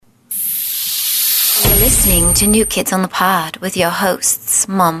listening to New Kids on the Pod with your hosts,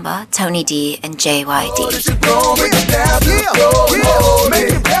 Mamba, Tony D, and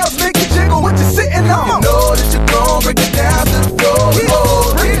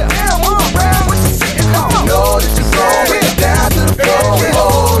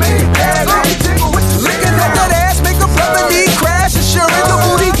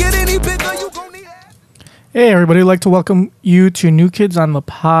Hey everybody, I'd like to welcome you to New Kids on the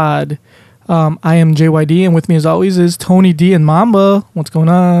Pod. I am JYD, and with me as always is Tony D and Mamba. What's going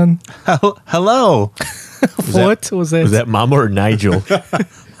on? Hello. What was that? Was that Mama or Nigel?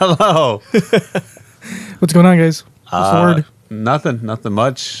 Hello. What's going on, guys? What's the word? Nothing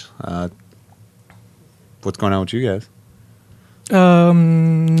much. What's going on with you guys?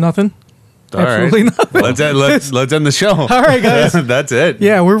 Nothing. All Absolutely right. nothing. Let's end the show. All right, guys. That's it.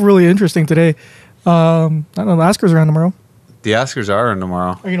 Yeah, we're really interesting today. I don't know. The Oscars are on tomorrow. The Oscars are on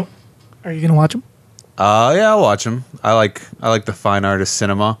tomorrow. Are you gonna watch them? Yeah, I'll watch them. I like the fine art of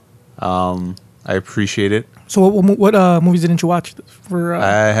cinema. I appreciate it. So what movies didn't you watch? For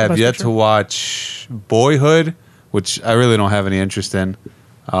I have Best yet Picture? to watch Boyhood, which I really don't have any interest in.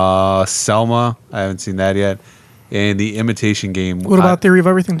 Selma, I haven't seen that yet. And The Imitation Game. What about Theory of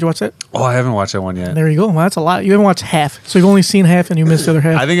Everything? Did you watch that? Oh, I haven't watched that one yet. There you go. Well, that's a lot. You haven't watched half, so you've only seen half, and you missed the other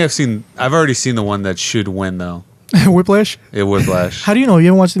half. I think I've already seen the one that should win though. Whiplash. Yeah, Whiplash. How do you know? You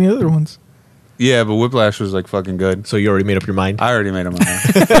haven't watched any other ones. Yeah, but Whiplash was like fucking good. So you already made up your mind? I already made him.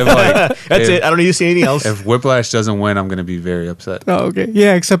 That's That's it. I don't need to see anything else. If Whiplash doesn't win, I'm going to be very upset. Oh, okay.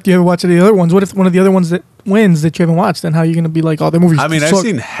 Yeah, except you haven't watched any other ones. What if one of the other ones that wins that you haven't watched? Then how are you going to be like, oh, the movies I mean, suck? I've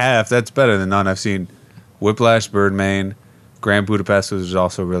seen half. That's better than none. I've seen Whiplash, Birdman, Grand Budapest was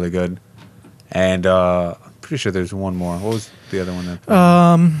also really good, and I'm pretty sure there's one more. What was the other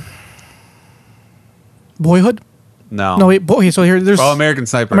one? Boyhood? No, No, wait. So here, there's American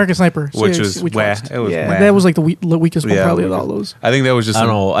Sniper. American Sniper, which yeah, was which wah. watched. It was Yeah, wah. that was like the weakest one Yeah, probably of weakest. all those. I think that was just I don't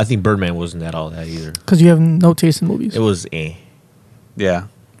know. I think Birdman wasn't that all that either. Because you have no taste in movies. It was Yeah,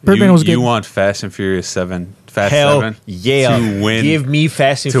 Birdman was good. You want Fast and Furious 7? Fast Hell 7? yeah. To win. Give me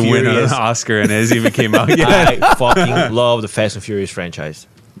Fast and To win an Furious. Oscar, and it hasn't even came out yet. I fucking love the Fast and Furious franchise.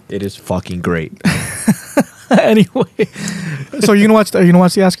 It is fucking great. Anyway, so are you gonna watch the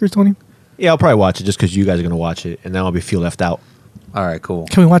Oscars, Tony? Yeah, I'll probably watch it just because you guys are going to watch it, and then I'll feel left out. All right, cool.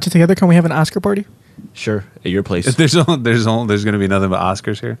 Can we watch it together? Can we have an Oscar party? Sure, at your place. There's going to be nothing but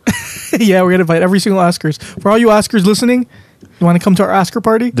Oscars here. Yeah, we're gonna invite every single Oscars. For all you Oscars listening, you want to come to our Oscar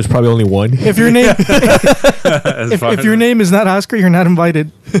party? There's probably only one. If your name if your name is not Oscar, you're not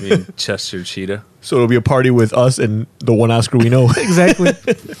invited. I mean, Chester Cheetah. So it'll be a party with us and the one Oscar we know. Exactly.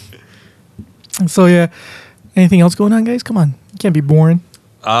 So yeah, anything else going on, guys? Come on, you can't be boring.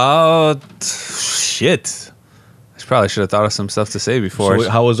 Shit. I probably should have thought of some stuff to say before. So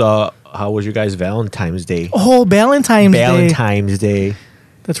how was your guys' Valentine's Day? Oh, Valentine's Day. Valentine's Day.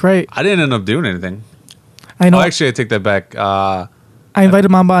 That's right. I didn't end up doing anything. I know. Oh, actually, I take that back. I invited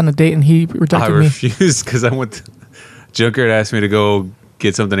Mamba on a date, and he I rejected me. refused because I went. Joker had asked me to go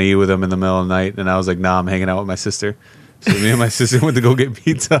get something to eat with him in the middle of the night, and I was like, "Nah, I'm hanging out with my sister." So me and my sister went to go get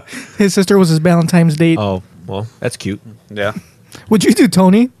pizza. His sister was his Valentine's date. Oh, well, that's cute. Yeah. What'd you do,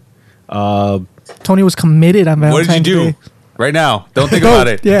 Tony? Tony was committed on What Valentine's did you do? Day. Right now. Don't think Go. about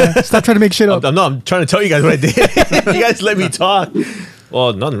it. Yeah, stop trying to make shit up. I'm trying to tell you guys what I did. You guys let me talk.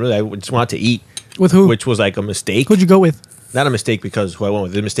 Well, nothing really. I just wanted to eat, With who? which was like a mistake. Who'd you go with? Not a mistake because who I went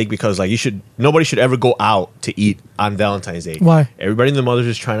with. It's a mistake because like nobody should ever go out to eat on Valentine's Day. Why? Everybody in the Mothers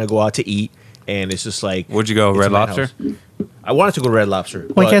is trying to go out to eat, and it's just like. Where'd you go? it's Red a Lobster? madhouse. I wanted to go to Red Lobster.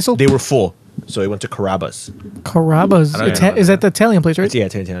 White but Castle? They were full, so I went to Carrabba's. Carrabba's. I don't even know Is that the Italian place, right? Yeah,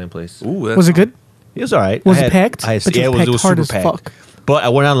 it's an Italian place. Ooh, that's Was it good? It was all right. Was it packed? Yeah, But it it was was packed hard super as packed. fuck. But I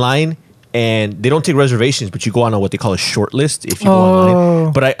went online, and they don't take reservations, but you go on what they call a short list if you go Oh.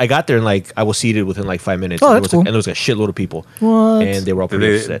 online. But I got there, and like I was seated within like 5 minutes. Oh, and that's there was, cool. and there was a shitload of people. What? And they were all Did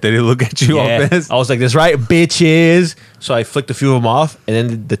pretty they, upset. did they look at you all Yeah. pissed? I was like, "That's right, bitches." So I flicked a few of them off, and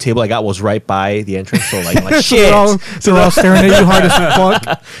then the table I got was right by the entrance. So like, I'm like So shit. they're all staring at you hard as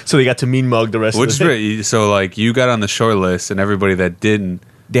fuck. So they got to mean mug the rest Which of is the day. great. So, like, you got on the short list, and everybody that didn't,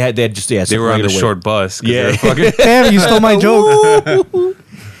 They had just they were on the regular short weight. bus. 'Cause Yeah. they were fucking, Damn, you stole my joke.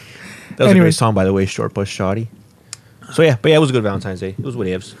 That was a Anyway. great song, by the way, Short Bus Shawty. So yeah, but yeah, it was a good Valentine's Day. It was what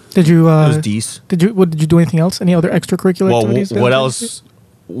ifs. Did you? It was decent. Did you do anything else? Any other extracurricular Well, activities? what else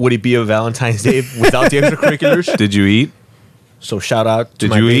would it be a Valentine's Day without the extracurriculars? did you eat? So shout out to Did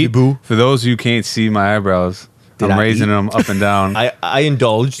my you baby eat? boo. For those who can't see my eyebrows, Did I'm I raising eat? them up and down I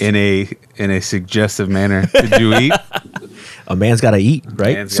indulged. in a suggestive manner. Did you eat? A man's got to eat,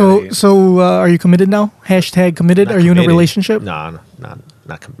 right? Man's gotta eat. So are you committed now? Hashtag committed. Not Are you in a committed. relationship? Nah,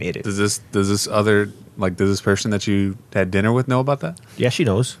 not committed. Does this other Like, does this person that you had dinner with know about that? Yeah, she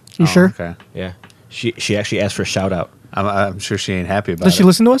knows. You sure? Okay. Yeah, she actually asked for a shout out. I'm sure she ain't happy about Does it. she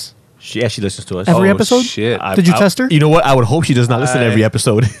listen to us? She actually listens to us. Every Oh, episode? shit. Did you test her? You know what? I would hope she does not listen to every Hi.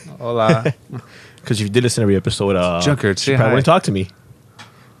 episode. Hola. Because if you did listen to every episode, Junker, she say probably hi. wouldn't talk to me.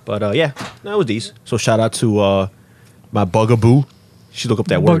 But yeah, that was these. So shout out to my bugaboo. She look up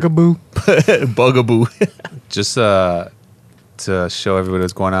that Bugaboo. word. Bugaboo. Just to show everybody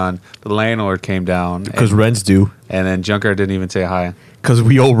what's going on, the landlord came down. Because and, rent's due. and then Junker didn't even say hi. Because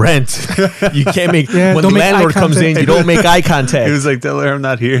we owe rent. You can't make Yeah, when don't the make eye landlord comes in. contact. You don't make eye contact. He was like, tell her I'm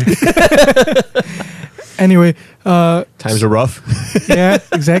not here. Anyway, Times are rough. yeah,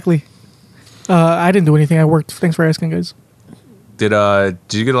 exactly. I didn't do anything. I worked. Thanks for asking, guys. Did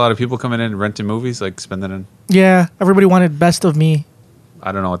you get a lot of people coming in renting movies, like spending in? Yeah, everybody wanted Best of Me,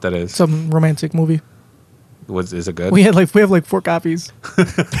 I don't know what that is. some romantic movie. Is it good? We have like 4 copies.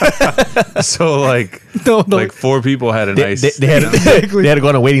 So like No, like 4 people had a They, nice. they had, Exactly. they had to go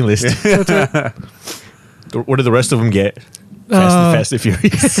on a waiting list. What did the rest of them get? Fast and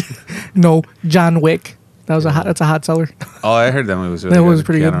Furious. No, John Wick. That's a hot seller. Oh, I heard that movie was really That good. was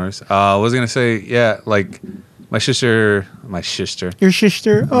pretty good. Keanu Reeves. I was gonna say, yeah, like my sister, Your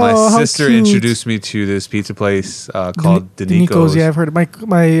sister. my Oh, how sister cute. introduced me to this pizza place called Danico's. Danico's. Yeah, I've heard it.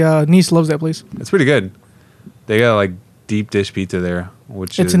 My niece loves that place. It's pretty good. They got like deep dish pizza there,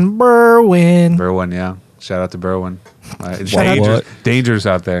 which It's is in Berwyn. Berwyn. Yeah, shout out to Berwyn. It's Shout out- dangerous, What? dangerous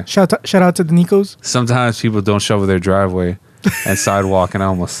out there. Shout out to Danico's. Sometimes people don't shovel their driveway and sidewalk, and I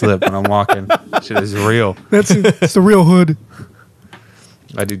almost slip when I'm walking. Shit is real. It's the real hood.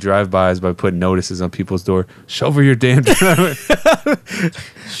 I do drive-bys by putting notices on people's door. Shovel your damn driveway.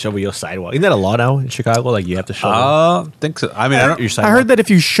 Shovel your sidewalk. Isn't that a law now in Chicago? Like you have to shovel Think so. I mean, I don't. your I sidewalk. heard that if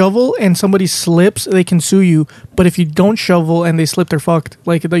you shovel and somebody slips, they can sue you. But if you don't shovel and they slip, they're fucked.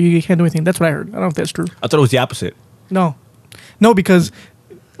 Like you can't do anything. That's what I heard. I don't know if that's true. I thought it was the opposite. No, because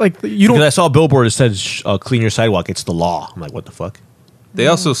like you Because don't. I saw a billboard that said clean your sidewalk. It's the law. I'm like, what the fuck? They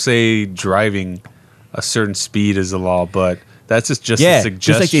also say driving a certain speed is the law, but that's just a Yeah, suggestion.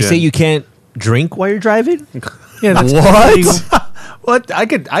 just like they say you can't drink while you're driving. Yeah, that's What? illegal. What?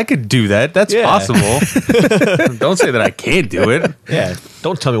 I could do that. That's Yeah. possible. Don't say that I can't do it. Yeah,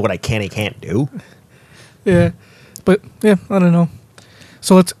 don't tell me what I can and can't do. Yeah, but yeah, I don't know.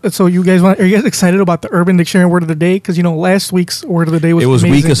 So So you guys are you guys excited about the Urban Dictionary word of the day? Because last week's word of the day was It was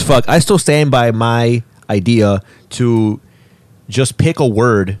amazing. weak as fuck. I still stand by my idea to just pick a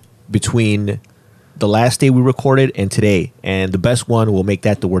word between the last day we recorded and today, and the best one will make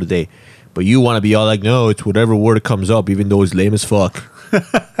that the word of the day. But you want to be all like, no, it's whatever word comes up, even though it's lame as fuck.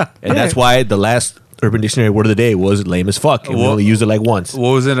 And that's why the last Urban Dictionary word of the day was lame as fuck. And we Well- only used it like once.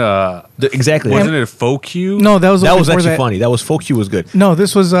 What was it? Exactly. Wasn't it a folk you? No, that was that was before actually that. funny. That was folk Q was good. No,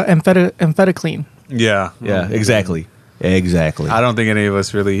 this was amphetamine. Yeah. Yeah, exactly. Exactly. I don't think any of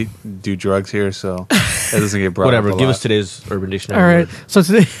us really do drugs here, so that doesn't get brought Whatever. up a Give lot. us today's Urban Dictionary. All right. word. So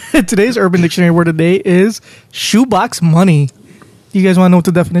today's Urban Dictionary word of the day is shoebox money. You guys want to know what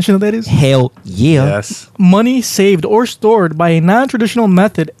the definition of that is? Hell yeah. Yes. Money saved or stored by a non-traditional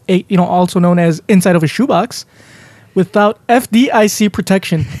method, also known as inside of a shoebox, without FDIC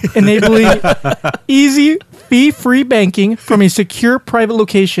protection, enabling easy fee-free banking from a secure private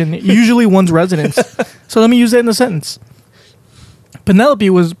location, usually one's residence. So let me use that in a sentence. Penelope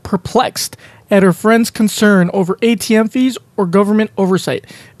was perplexed at her friend's concern over ATM fees or government oversight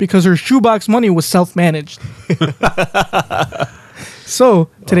because her shoebox money was self-managed. So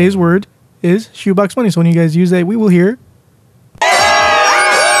today's word is shoebox money. So when you guys use that, we will hear.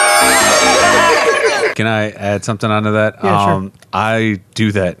 Can I add something onto that? Yeah, sure. I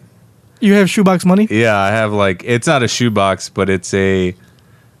do that. You have shoebox money? Yeah, I have it's not a shoebox, but it's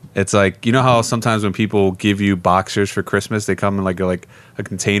like, you know how sometimes when people give you boxers for Christmas, they come in like a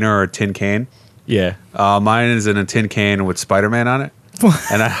container or a tin can. Yeah. Mine is in a tin can with Spider-Man on it,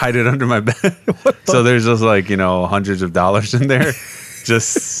 and I hide it under my bed. So there's just hundreds of dollars in there,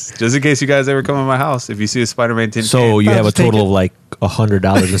 just in case you guys ever come in my house. If you see a Spider-Man tin can, So you I'll have a just take total it. of like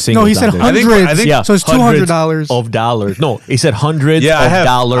 $100 in singles. No, he said out there. hundreds. I think- Yeah, So it's hundreds $200. of dollars. No, he said hundreds yeah, of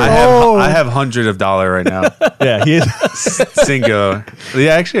dollars. Oh. I have hundred of dollar right now. Yeah, he is. Single.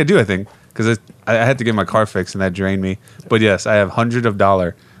 Yeah, actually, I do. I think because I had to get my car fixed and that drained me. But yes, I have hundred of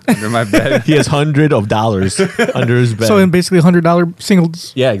dollar under my bed. He has hundred of dollars under his bed. So in basically $100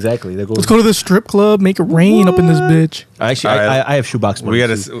 singles. yeah, exactly. That goes. Let's go to the strip club, make it rain up in this bitch. Actually, All right. I have shoebox money. we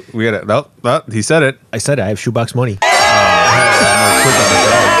too. gotta. No, he said it. I said it. I have shoebox money.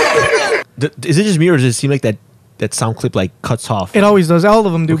 Is it just me, or does it seem like that that sound clip like cuts off. It always does. All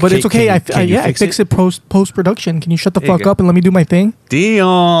of them do. Okay, But it's okay. can you I fix fix it post production. Can you shut the There you fuck go. up and let me do my thing?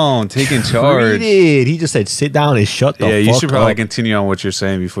 Dion taking charge. Treated. He just said, "Sit down and shut the Yeah, fuck you should probably up." continue on what you're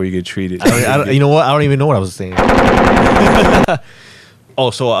saying before you get treated. You know what? I don't even know what I was saying.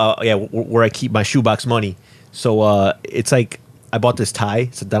 Where I keep my shoebox money. So it's like I bought this tie.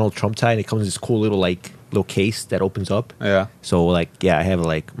 It's a Donald Trump tie, and it comes in this cool little case that opens up. Yeah. So I have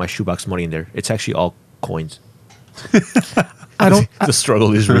like my shoebox money in there. It's actually all coins. I don't. The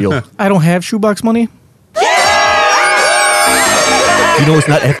struggle is real. I don't have shoebox money. You know it's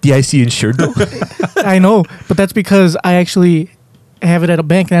not FDIC insured though. I know, but that's because I actually have it at a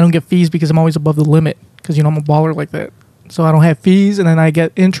bank and I don't get fees because I'm always above the limit. Because I'm a baller like that. So I don't have fees, and then I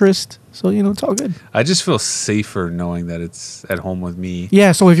get interest. So it's all good. I just feel safer knowing that it's at home with me.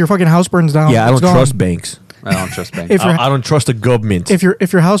 Yeah. So if your fucking house burns down, Yeah, I it's don't gone. trust banks. I don't trust banks. If you're- I don't trust the government. If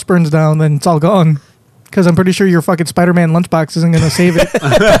your house burns down, then it's all gone. Because I'm pretty sure your fucking Spider-Man lunchbox isn't gonna save it.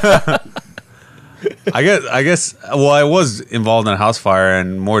 I guess. Well, I was involved in a house fire,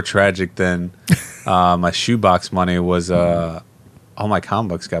 and more tragic than my shoebox money was all my comic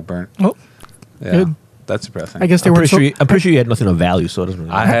books got burnt. Oh, Yeah, good. that's depressing. I guess they I'm were. pretty sure you had nothing of value, so it doesn't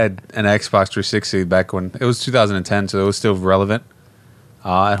really I matter. had an Xbox 360 back when it was 2010, so it was still relevant.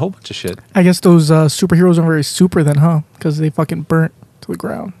 And a whole bunch of shit. I guess those superheroes aren't very super then, huh? Because they fucking burnt to the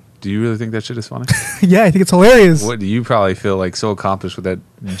ground. Do you really think that shit is funny? Yeah, I think it's hilarious. What do you probably feel like so accomplished with that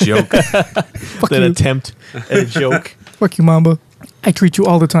joke? Fuck That you. attempt at a joke. Fuck you, Mamba. I treat you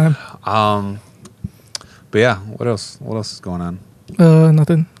all the time. But yeah, what else? What else is going on?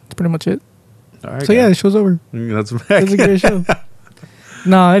 Nothing. That's pretty much it. All right. So yeah, the show's over. That's It's a great show.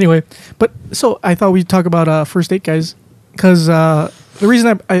 Nah, anyway. But so I thought we'd talk about first date, guys, because the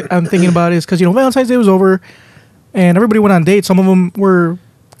reason I'm thinking about it is because Valentine's Day was over, and everybody went on dates. Some of them were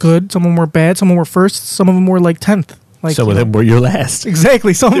good, some of them were bad, some of them were first, some of them were like 10th. Like Some of them were your last.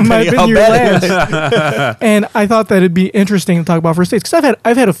 Exactly. Some of them might have been Depending your how bad last. And I thought that it'd be interesting to talk about first dates because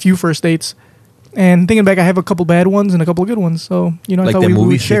I've had a few first dates, and thinking back, I have a couple bad ones and a couple good ones. So I Like thought that we movie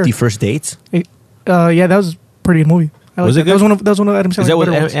would share. 50 First Dates? Yeah, that was a pretty good movie. I Was liked it that. good? That was one of Adam Sandler's Is that what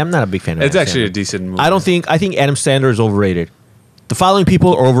better ones. I'm not a big fan of. It's Adam actually a Sandler. decent movie. I think Adam Sandler is overrated. The following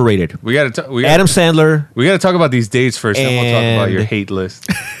people are overrated. we got to Adam Sandler. We got to talk about these dates first, and we'll talk about And- your hate list.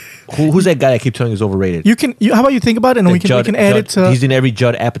 Who's that guy I keep telling you is overrated? How about you think about it and That we can add it to He's in every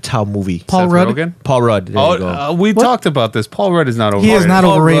Judd Apatow movie. Paul Seth Rudd. Rogen? Paul Rudd. There you go. We What? talked about this. Paul Rudd is not He overrated. is not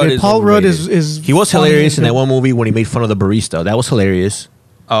Paul Rudd overrated. is Paul Rudd overrated. is He was funny hilarious in and that one movie when he made fun of the barista. That was hilarious.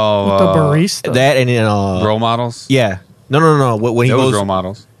 Oh, the barista. That and in role models. yeah. No. When he It was goes role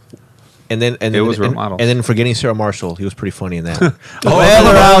models. and then It was role models. and then forgetting Sarah Marshall, he was pretty funny in that. the Oh,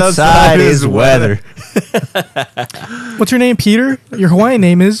 weather outside is weather. What's your name, Peter? Your Hawaiian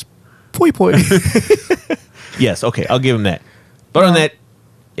name is Poi Poi. Yes, okay, I'll give him that. But on that,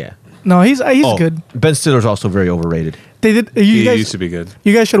 yeah. No, he's Oh, good. Ben Stiller's also very overrated. They did. You He guys used to be good.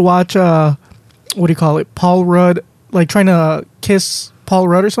 You guys should watch. What do you call it? Paul Rudd, like trying to kiss Paul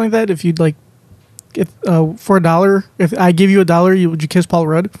Rudd or something like that. If you'd like, if for $1, if I give you $1, would you kiss Paul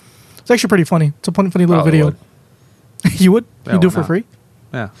Rudd? It's actually pretty funny. It's a funny little Probably video. would. You would? Yeah, You do it why for not? free?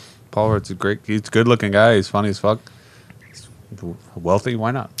 Yeah, Paul Rudd's a great. He's a good-looking guy. He's funny as fuck. He's wealthy.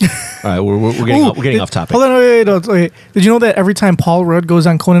 Why not? All right, we're getting Ooh, off topic. Hold on, wait. Okay. Did you know that every time Paul Rudd goes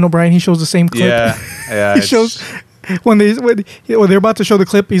on Conan O'Brien, he shows the same clip? yeah. He it's- shows when they're about to show the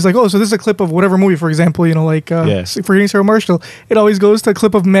clip. He's like, "Oh, so this is a clip of whatever movie, for example, Yes. Forgetting Sarah Marshall." It always goes to a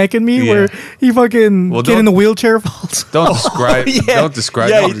clip of Mac and Me Yeah. where he fucking Well, get in the wheelchair, falls. Don't describe. Don't describe.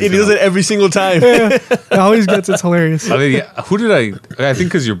 Yeah, movies, he you does know. it every single time. It always gets. It's hilarious. I mean, who did I think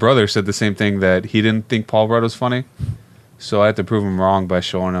because your brother said the same thing, that he didn't think Paul Rudd was funny. So I had to prove him wrong by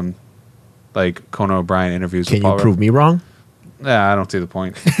showing him like Conan O'Brien interviews Can with you Paul prove Rudd. me wrong? Yeah, I don't see the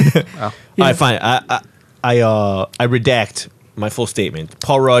point. Oh. All right, fine. I redact my full statement.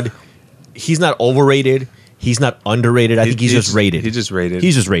 Paul Rudd, he's not overrated. He's not underrated. I think he's just rated. He's just rated.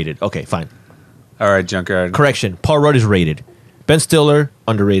 He's just rated. Okay, fine. All right, Junkyard. Correction. Paul Rudd is rated. Ben Stiller,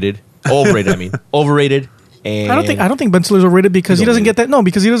 underrated. Overrated, I mean. Overrated. And I don't think Ben Stiller's overrated because He's he doesn't overrated. get that. No,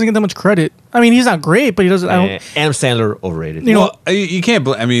 because he doesn't get that much credit. I mean, he's not great, but he doesn't. I don't. Adam Sandler, overrated. You know- Well, you can't.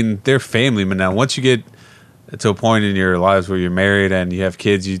 I mean, they're family, but now once you get to a point in your lives where you're married and you have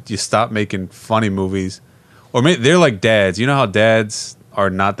kids, you stop making funny movies, or they're like dads. You know how dads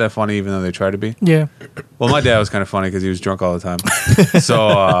are not that funny, even though they try to be. Yeah. Well, my dad was kind of funny because he was drunk all the time,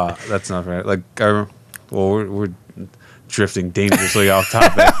 so that's not right. Like, we're drifting dangerously off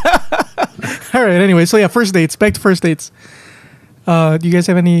topic. All right. Anyway, so yeah, first dates. Back to first dates. Do you guys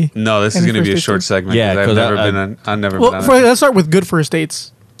have any? No, this is Any going to be a first short dates? segment. Yeah, 'cause 'cause I've never been on Well, it. let's start with good first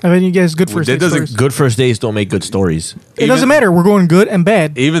dates. I mean, you guys good first That date doesn't- stories. Good first dates don't make good stories. It doesn't matter. We're going good and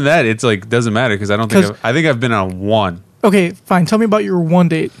bad. Even that, it's like doesn't matter because I don't think 'Cause- I think I've been on one. Okay, fine. Tell me about your one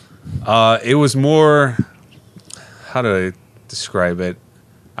date. It was more. How do I describe it?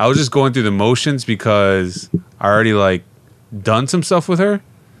 I was just going through the motions because I already like done some stuff with her,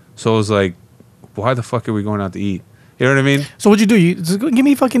 so I was like, "Why the fuck are we going out to eat?" You know what I mean? So what'd you do? You just give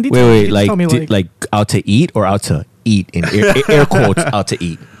me fucking details. Wait, You just like, tell me, like out to eat or out to eat in air quotes out to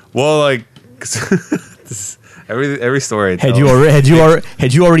eat. Well, like every story I tell,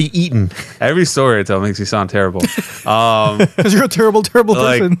 Had you already eaten? every story I tell makes me sound terrible. because you're a terrible, terrible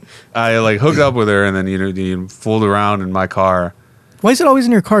Like person. I like hooked up with her and then you fooled around in my car. Why is it always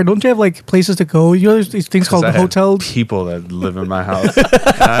in your car? Don't you have like places to go? You know, there's these things called I have hotels. people that live in my house.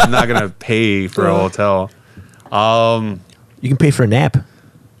 And I'm not gonna pay for a hotel. You can pay for a nap.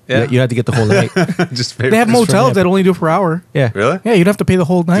 Yeah. You don't have to get the whole night. Just pay They have for motels that only do it for an hour. Yeah. Really? Yeah, you don't have to pay the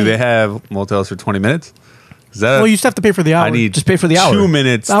whole night. Do they have motels for 20 minutes? Is that Well, you just have to pay for the hour. I need Just pay for the hour. 2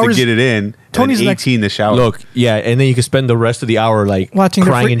 minutes Hours- to get it in. Tony's and next- 18 to shower. Look, yeah, and then you can spend the rest of the hour like watching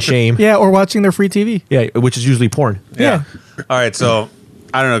their crying free- in shame. Yeah, or watching their free TV. Yeah, which is usually porn. Yeah. All right, so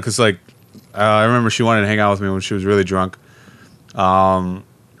I don't know because like I remember she wanted to hang out with me when she was really drunk, and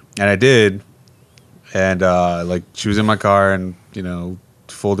I did, and like she was in my car and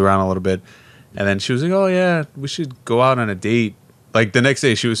fooled around a little bit, and then she was like, "Oh yeah, we should go out on a date." Like the next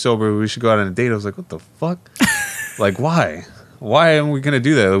day she was sober. We should go out on a date. I was like, "What the fuck? Like why? Why am we gonna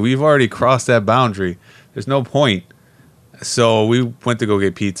do that? We've already crossed that boundary. There's no point." So we went to go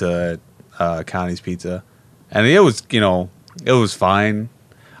get pizza at Connie's Pizza, and it was it was fine.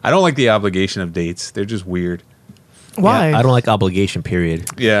 I don't like the obligation of dates. They're just weird. Why? Yeah, I don't like obligation. Period.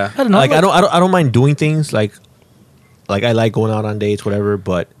 Yeah. I don't know. Like I don't mind doing things like I like going out on dates, whatever.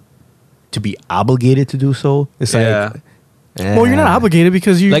 But to be obligated to do so, it's Yeah. like Well, you're not obligated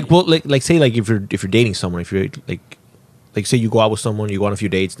because you. like say like if you're dating someone, if you're like say you go out with someone, you go on a few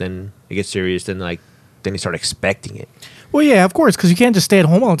dates, then it gets serious, then you start expecting it. Well, yeah, of course, because you can't just stay at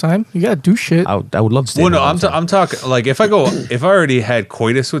home all the time. You gotta do shit. I would love to stay. Well, no, home all the time. I'm talking like if I already had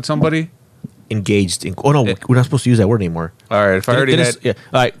coitus with somebody. engaged in. Oh no, we're not supposed to use that word anymore. All right, if I already had, Yeah.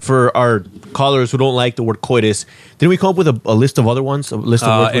 All right, for our callers who don't like the word coitus, didn't we come up with a list of other ones? A list of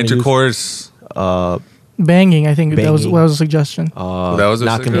words we're gonna use? intercourse, Banging, I think that was Banging. a suggestion. that was a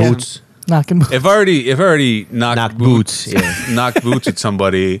knocking suggestion. boots. Knocking. If I already knocked Knocked boots, boots, yeah. knocked boots at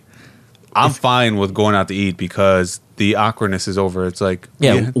somebody, I'm fine with going out to eat because the awkwardness is over. It's like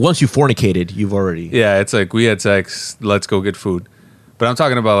Yeah, once you fornicated, you've already. yeah, it's like we had sex. Let's go get food. But I'm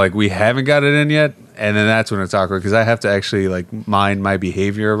talking about like we haven't got it in yet, and then that's when it's awkward because I have to actually like mind my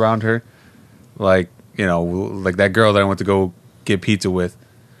behavior around her. Like like that girl that I went to go get pizza with.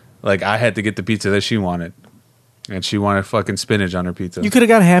 Like I had to get the pizza that she wanted, and she wanted fucking spinach on her pizza. You could have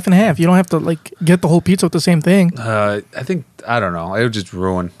got half and half. You don't have to like get the whole pizza with the same thing. I don't know. It was just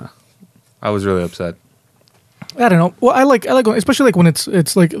ruined. I was really upset. I don't know. Well, I like especially like when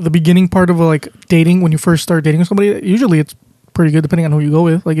it's like the beginning part of like dating when you first start dating with somebody. Usually it's pretty good depending on who you go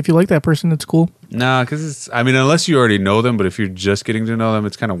with. Like if you like that person, it's cool. Nah, because unless you already know them, but if you're just getting to know them,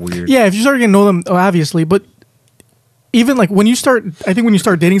 it's kind of weird. Yeah, if you start getting to know them, obviously, but even like when you start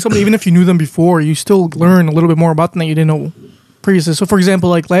dating somebody, even if you knew them before, you still learn a little bit more about them that you didn't know previously. So, for example,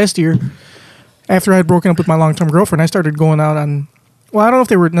 like last year, after I had broken up with my long-term girlfriend, I started going out on, well, I don't know if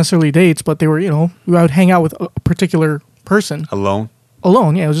they were necessarily dates, but they were, I would hang out with a particular person Alone?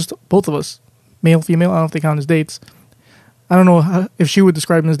 alone. Yeah, it was just both of us, male, female. I don't know if they count as dates. I don't know if she would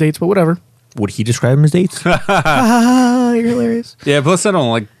describe them as dates, but whatever. Would he describe them as dates? Ah, you're hilarious. Yeah, plus I don't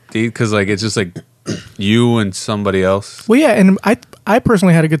like date because like it's just like you and somebody else. Well, yeah, and I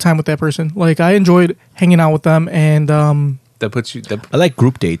personally had a good time with that person. Like I enjoyed hanging out with them, and That puts you. I like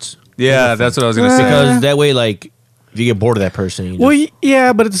group dates Yeah, that's what I was gonna say. because that way, like, if you get bored of that person, you just, well,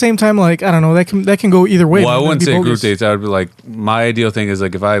 yeah, but at the same time, like I don't know, that can go either way. Well, I That'd wouldn't be say group bogus. dates. I would be like, my ideal thing is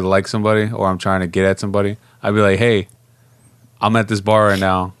like if I like somebody or I'm trying to get at somebody, I'd be like, hey, I'm at this bar right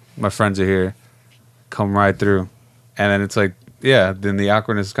now. My friends are here. Come right through. And then it's like, yeah, then the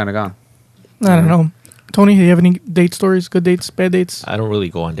awkwardness is kind of gone. I don't know. Tony, do you have any date stories? Good dates, bad dates? I don't really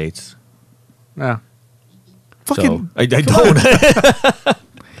go on dates. Yeah. Fucking. So I don't.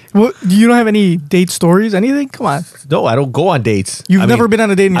 What, you don't have any date stories? Anything? Come on. No, I don't go on dates. You've I never been on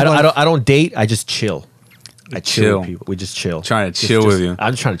a date in your life. I don't date. I just chill. I chill chill. with people. We just chill. Trying to Just- chill just- with you.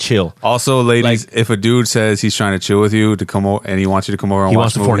 I'm just trying to chill. Also, ladies, if a dude says he's trying to chill with you to come over and he wants you to come over and He watch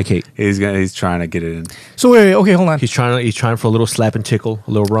wants to a movie, fornicate. He's trying to get it in. So wait, okay, hold on. He's trying for a little slap and tickle,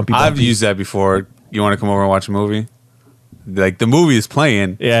 a little rumpy. I've bumpy. used that before. You want to come over and watch a movie? Like the movie is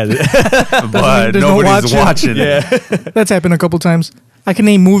playing, Yeah, but there's no nobody's watching. watching. yeah. That's happened a couple times. I can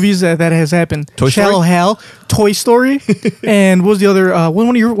name movies that has happened. Toy Shallow Story? Hal, Toy Story, and what was the other? One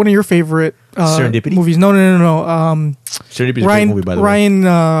of your favorite Serendipity? movies? No. Serendipity is a great Ryan. movie, by the way. Ryan.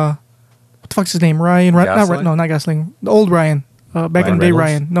 What the fuck's his name? Ryan. Gosling? Not Gosling. The old Ryan. Back in the day,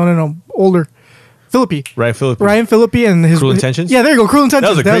 Reynolds? Ryan. No. Older. Philippi. Ryan Phillippe. Ryan Philippi and his Cruel Intentions? Yeah, there you go. Cruel Intentions.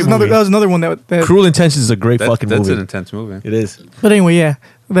 was a great movie. That was another one that Cruel Intentions is a great fucking That's movie. an intense movie. It is. But anyway, yeah,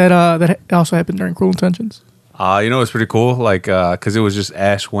 that also happened during Cruel Intentions. You know, it's pretty cool. Like, because it was just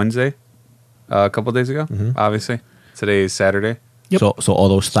Ash Wednesday a couple days ago. Obviously, today is Saturday. Yep. So all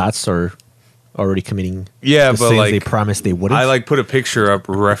those thoughts are already committing. Yeah, the but things like they promised they wouldn't. I like put a picture up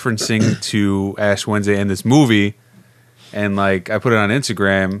referencing to Ash Wednesday and this movie, and like I put it on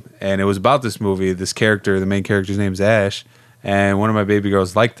Instagram, and it was about this movie. This character, the main character's name is Ash, and one of my baby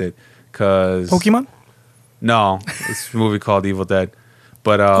girls liked it because Pokemon. No, it's a movie called Evil Dead.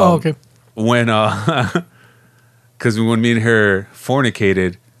 But Oh, okay. when because when me and her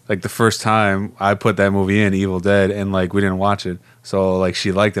fornicated, like the first time I put that movie in Evil Dead, and like we didn't watch it, so like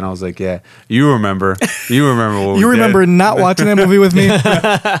she liked it. And I was like, yeah, you remember what You we remember did. not watching that movie with me.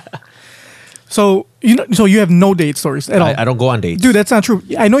 So you have no date stories at all. I don't go on dates. Dude, that's not true.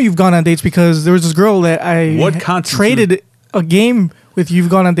 I know you've gone on dates because there was this girl that I What constitute- traded a game with. You've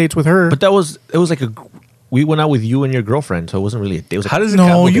gone on dates with her. But it was like we went out with you and your girlfriend, so it wasn't really a date. It was like How does it no,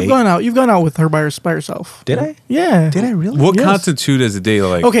 count? you've gone out with her by herself. Did I? Yeah. Did I really? What Yes. constitute as a date?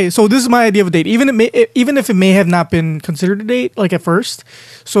 Like, Okay, so this is my idea of a date. Even if it may have not been considered a date, like at first.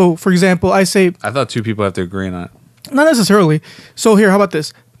 So, for example, I say I thought two people have to agree on it. not necessarily. So here, how about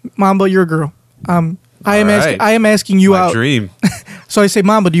this, Mamba? You're a girl. I am All right. asking you My out. dream. So I say,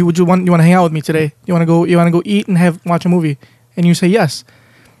 Mamba, you want to hang out with me today? You want to go eat and watch a movie? And you say yes.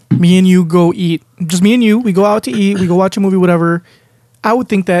 Me and you go eat. Just me and you. We go out to eat. We go watch a movie. Whatever. I would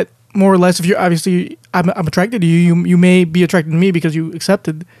think that more or less, if you're obviously, I'm attracted to you. You may be attracted to me because you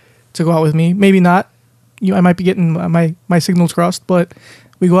accepted to go out with me. Maybe not. I might be getting my signals crossed. But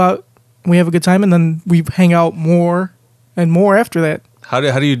we go out. We have a good time, and then we hang out more and more after that. How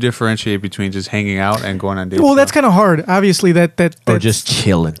do you differentiate between just hanging out and going on dates? Well, that's kind of hard. Obviously, Or that's just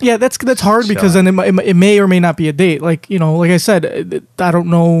chilling. yeah, that's hard because then it may or may not be a date. Like like I said, I don't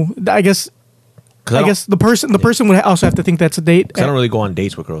know. I guess the person would also have to think that's a date. 'Cause I don't really go on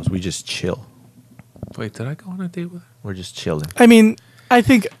dates with girls. We just chill. Wait, did I go on a date with her? We're just chilling. I mean, I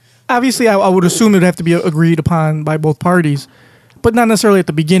think obviously I would assume it would have to be agreed upon by both parties, but not necessarily at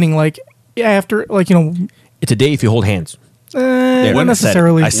the beginning. Like after, like It's a date if you hold hands. not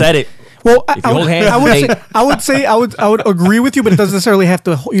necessarily. I said it. Well, If you hold hands, I would agree with you, but it doesn't necessarily have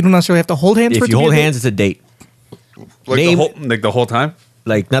to. You don't necessarily have to hold hands. for If it you to be hold a date. hands, it's a date. Like Name- the whole time?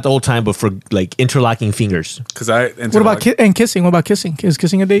 Like not the whole time, but for like interlocking fingers. Because I. What about and kissing? What about kissing? Is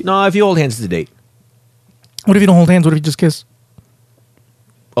kissing a date? No, if you hold hands, it's a date. What if you don't hold hands? What if you just kiss?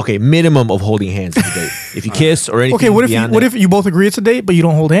 Okay, minimum of holding hands is a date. If you kiss or anything Okay, what if you both agree it's a date, but you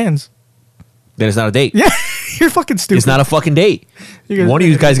don't hold hands? then it's not a date. Yeah, you're fucking stupid. It's not a fucking date. You guys- One of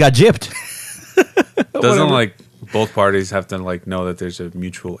you guys got gypped. Doesn't like both parties have to like know that there's a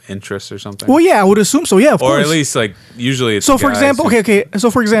mutual interest or something? Well, yeah, I would assume so. Yeah, of or course. at least like usually it's So, the for guys example, who- okay.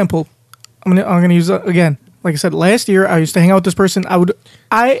 So, for example, I'm gonna use again. Like I said, last year I used to hang out with this person. I would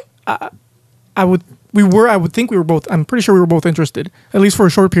think we were both. I'm pretty sure we were both interested, at least for a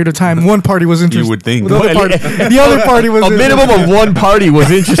short period of time. One party was interested. would think. The other party was A minimum of one party was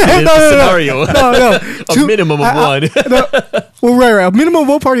interested in the scenario. No, A minimum of one. Well, right. A minimum of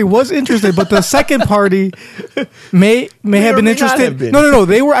one party was interested, but the second party may have or been may not interested. have been. No.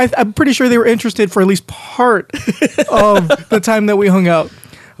 They were. I'm pretty sure they were interested for at least part of the time that we hung out.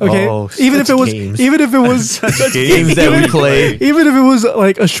 Okay, Oh, even if such it was, games. games that we play. even if it was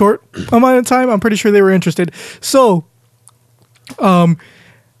like a short amount of time, I'm pretty sure they were interested. So,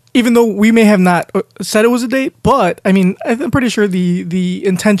 even though we may have not said it was a date, but I mean, I'm pretty sure the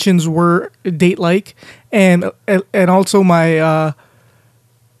intentions were date like, and also my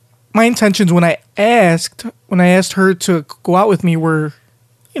intentions when I asked her to go out with me were,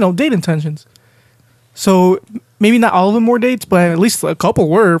 date intentions. So maybe not all of them were dates, but at least a couple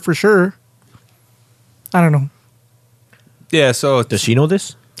were for sure. I don't know. Yeah, so Does she know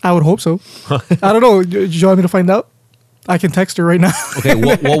this? I would hope so. I don't know. Do you want me to find out? I can text her right now. Okay,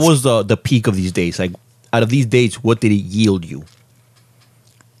 what was the peak of these dates? Like, out of these dates, what did it yield you?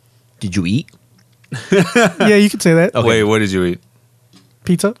 Did you eat? Yeah, you could say that. Okay. wait, what did you eat?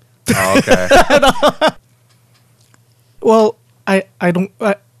 Pizza. Oh, okay. Well, I don't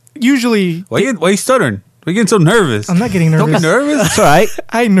usually. why you stuttering? Why you getting so nervous? I'm not getting Don't be nervous. nervous. It's all right.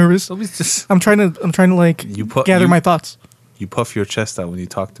 I'm nervous. Don't be just. I'm trying to like gather my thoughts. You puff your chest out when you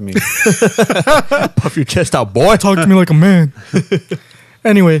talk to me. Puff your chest out, boy. Talk to me like a man.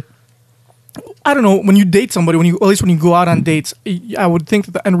 Anyway, I don't know. When you date somebody, at least when you go out on dates, I would think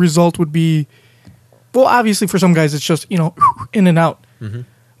that the end result would be, well, obviously for some guys it's just in and out.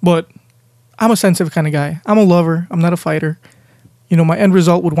 But I'm a sensitive kind of guy. I'm a lover. I'm not a fighter. My end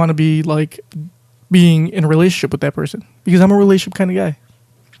result would want to be like being in a relationship with that person because I'm a relationship kind of guy.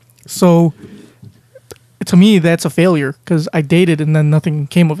 So to me, that's a failure because I dated and then nothing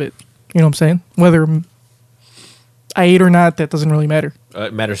came of it. You know what I'm saying? Whether I ate or not, that doesn't really matter.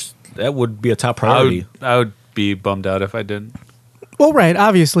 It matters. That would be a top priority. I would be bummed out if I didn't. Well, right,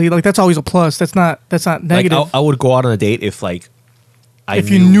 obviously, like that's always a plus. That's not negative. Like, I would go out on a date if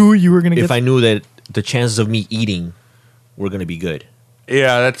you knew you were gonna get. If I knew that the chances of me eating were gonna be good.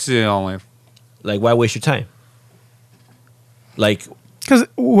 Yeah, that's the only. Like, why waste your time? Like, because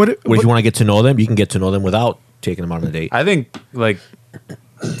what if you want to get to know them? You can get to know them without taking them out on a date. I think like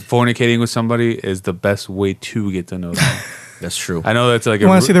fornicating with somebody is the best way to get to know them. That's true. I know that's like you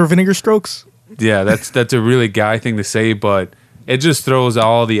want to see their vinegar strokes. Yeah, that's a really guy thing to say, but it just throws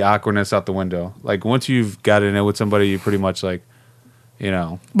all the awkwardness out the window. Like once you've got in it with somebody, you pretty much like,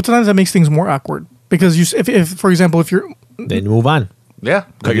 But sometimes that makes things more awkward because if for example, if you're then you move on. Yeah,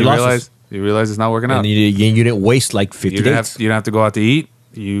 Cut you your losses. realize it's not working out. And you didn't waste like 50 You dates. don't have to go out to eat.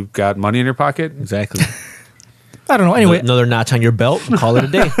 You got money in your pocket. Exactly. I don't know. Anyway, another notch on your belt. Call it a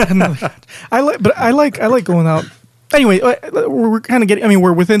day. I like going out. Anyway, we're kind of getting. I mean,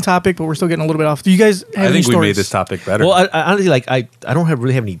 we're within topic, but we're still getting a little bit off. Do you guys have I any think we stories? made this topic better. Well, I honestly I don't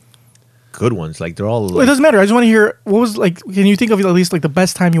really have any good ones. Like they're all Well, it like, doesn't matter. I just want to hear what was like. Can you think of at least like the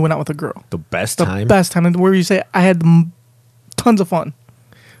best time you went out with a girl? the best The time. best time, and where you say I had tons of fun.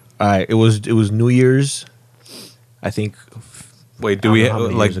 All right, it was New Year's. I think. Wait, I do don't we know how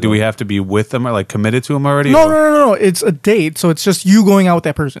many years do we ago. have to be with them or like committed to them already? No, or- no. It's a date, so it's just you going out with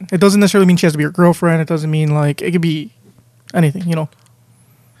that person. It doesn't necessarily mean she has to be your girlfriend. It doesn't mean like it could be anything.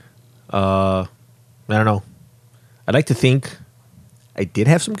 I don't know. I'd like to think I did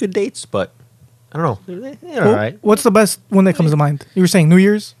have some good dates, but I don't know. They're all right. What's the best one that comes to mind? You were saying New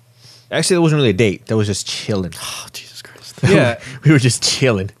Year's. Actually, it wasn't really a date. That was just chilling. Oh Jesus Christ! Yeah. We were just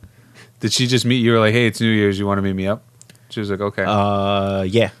chilling. Did she just meet you? Were like, hey, it's New Year's. You want to meet me up? She was like, okay.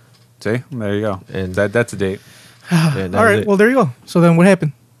 Yeah. See, there you go. And- that's a date. Yeah, that All was right. it. Well, there you go. So then, what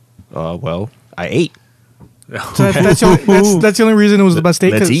happened? Well, I ate. So that's the only reason it was the best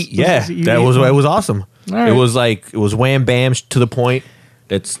date. Let's 'cause- eat. Yeah, because you that ate. was it. Was awesome. All right. It was wham bam to the point.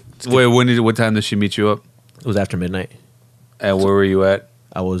 It Wait, what time did she meet you up? was after midnight. And where were you at?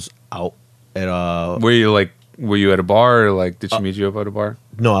 I was out at Were you at a bar or like did she meet you up at a bar?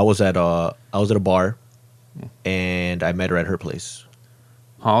 no, I was at a bar, and I met her at her place.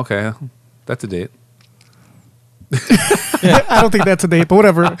 Oh, okay. That's a date. I don't think that's a date, but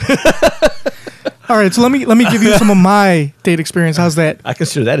whatever. All right, so let me give you some of my date experience. How's that? I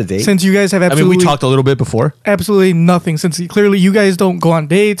consider that a date. Since you guys have I mean, absolutely we talked a little bit before. absolutely nothing. Since clearly you guys don't go on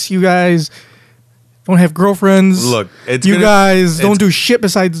dates, you guys don't have girlfriends. Look, it's you gonna- guys don't it's- do shit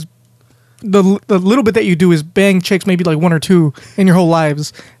besides the little bit that you do is bang chicks, maybe like one or two in your whole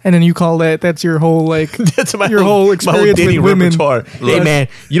lives, and then you call that's your whole like That's your whole experience with dating women. repertoire. Hey man,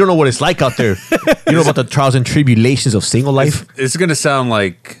 you don't know what it's like out there. You know about the trials and tribulations of single life. It's gonna sound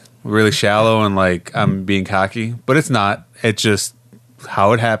like really shallow and like I'm being cocky, but it's not. It's just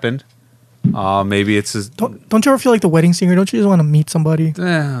how it happened. Maybe it's just, Don't you ever feel like the wedding singer? Don't you just want to meet somebody?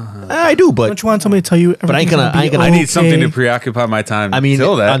 I do, but Don't you want somebody to tell you? But I ain't gonna- everything's I ain't gonna- I be need something to okay? preoccupy my time. I mean,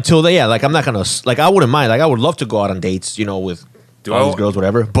 until that. yeah, like I'm not gonna like I wouldn't mind. Like I would love to go out on dates, with Do all I- these girls,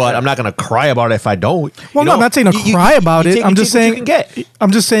 whatever. But I'm not gonna cry about it if I don't. Well, no, I'm not saying to cry about it. I'm just saying you can get. I'm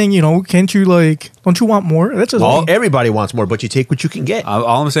just saying, can't you don't you want more? That's just Everybody wants more, but you take what you can get.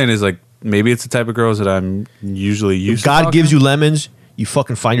 All I'm saying is like maybe it's the type of girls that I'm usually used to. God gives you lemons, you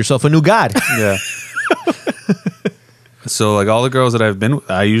fucking find yourself a new God. Yeah. So like all the girls that I've been with,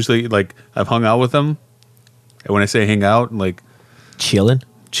 I usually like I've hung out with them. And when I say hang out, like Chilling.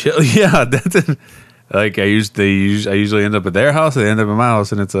 chill, yeah, that's it. Like I usually end up at their house, they end up at my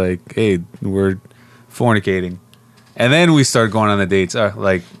house, and it's like, hey, we're fornicating, and then we start going on the dates. I'm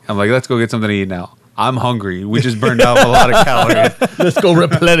like, let's go get something to eat now. I'm hungry. We just burned off a lot of calories, Let's go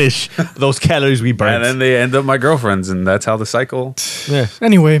replenish those calories we burned. and then they end up my girlfriends, and that's how the cycle. Yeah.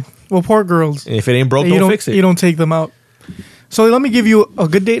 Anyway, well, poor girls. And if it ain't broke, you don't fix it. You don't take them out. So let me give you a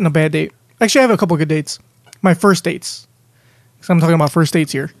good date and a bad date. Actually, I have a couple good dates. My first dates. Because I'm talking about first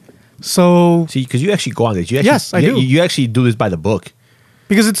dates here. So See, because you actually go on dates. You actually, Yes, I do. You actually do this by the book.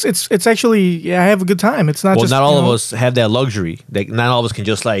 because it's actually I have a good time. It's not Well, just not all of us have that luxury. Like, not all of us can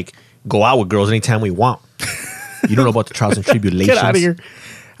just like go out with girls anytime we want. You don't know about the trials and tribulations. Get out of here.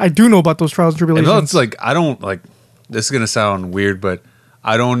 I do know about those trials and And tribulations. it's like I don't like. This is gonna sound weird, but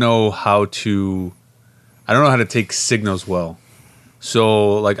I don't know how to take signals well.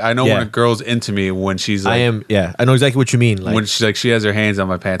 So like I know when Yeah. a girl's into me when she's like I know exactly what you mean. Like, when she's like she has her hands on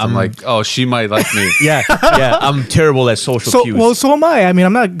my pants. I'm like, oh, she might like me. yeah, I'm terrible at social So cues. well, so am I. I mean,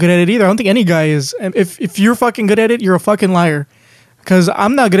 I'm not good at it either. I don't think any guy is. If you're fucking good at it, you're a fucking liar. Because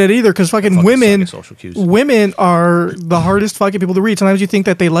I'm not good at it either. Because fucking women, suck at social cues. women are the hardest fucking people to read. Sometimes you think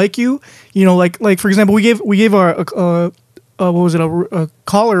that they like you. You know, like for example, we gave our what was it, a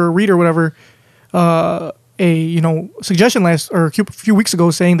caller or reader or whatever, a suggestion few weeks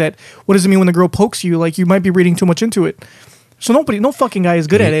ago saying that what does it mean when the girl pokes you? Like you might be reading too much into it. So no fucking guy is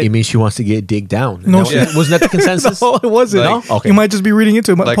good at it. It means she wants to get digged down. No, Wasn't that the consensus? No, it wasn't. Like- No? Okay. You might just be reading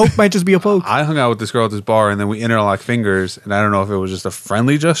into it. Like- Poke might just be a poke. I hung out with this girl at this bar, and then we interlocked fingers, and I don't know if it was just a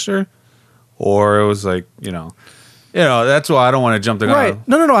friendly gesture, or it was like that's why I don't want to jump the gun. Right.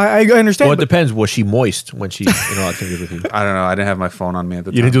 No. I understand. Well, it but- depends. Was she moist when she I think with you? I don't know. I didn't have my phone on me at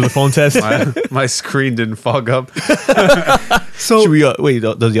the time. You didn't do the phone test. my screen didn't fog up. so Should we, wait,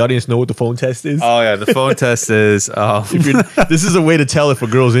 does the audience know what the phone test is? Oh yeah, the phone test is This is a way to tell if a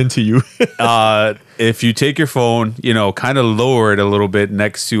girl's into you. if you take your phone, kind of lower it a little bit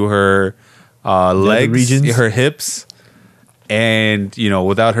next to her legs, regions? her hips, and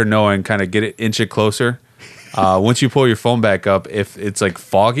without her knowing, kind of inch it closer. Once you pull your phone back up, if it's like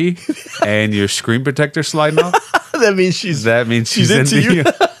foggy and your screen protector sliding off, That means she's she's into you.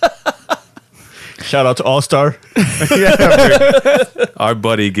 Shout out to All Star. Our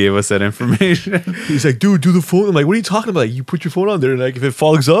buddy gave us that information. He's like, dude, do the phone. I'm like, what are you talking about? Like, you put your phone on there, and like, if it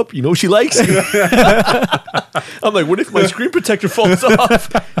fogs up, she likes you. I'm like, what if my screen protector falls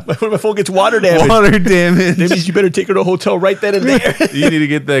off? What if my phone gets water damage? Water damage. That means you better take her to a hotel right then and there. You need to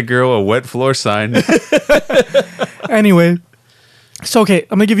get that girl a wet floor sign. anyway, so okay, I'm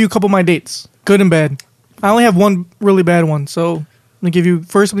gonna give you a couple of my dates, good and bad. I only have one really bad one, so I'm gonna give you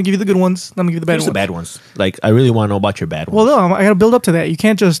the good ones. Then I'm gonna give you the bad Here's ones. the bad ones. Like, I really want to know about your bad Well, ones. no, I gotta build up to that. You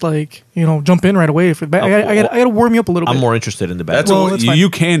can't just jump in right away for the bad. I gotta warm you up a little I'm bit. more interested in the bad That's ones. Well, what that's fine. you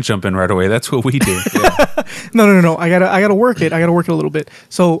can jump in right away. That's what we do. No. I gotta work it. I gotta work it a little bit.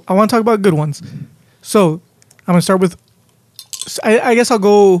 So I want to talk about good ones. So I'm gonna start with. I guess I'll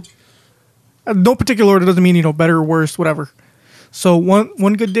go. No particular order doesn't mean better or worse, whatever. So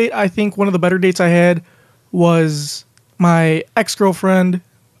one good date. I think one of the better dates I had was my ex-girlfriend,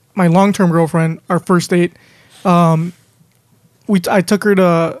 my long-term girlfriend. Our first date. I took her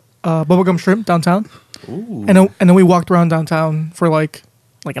to Bubblegum Shrimp downtown, and then we walked around downtown for like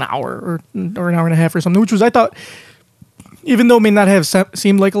an hour or an hour and a half or something, which was, I thought, even though it may not have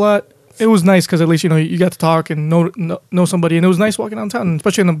seemed like a lot, it was nice because at least you got to talk and know somebody, and it was nice walking downtown,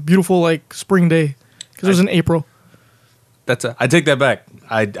 especially on a beautiful like spring day because it was in April. I take that back.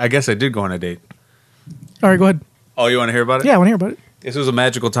 I guess I did go on a date. All right, go ahead. Oh, you want to hear about it? Yeah, I want to hear about it. This was a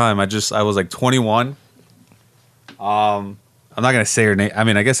magical time. I was like 21. I'm not gonna say her name. I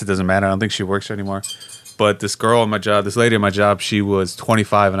mean, I guess it doesn't matter. I don't think she works here anymore. But this girl at my job, this lady at my job, she was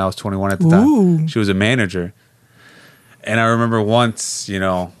 25 and I was 21 at the time. Ooh. She was a manager. And I remember once,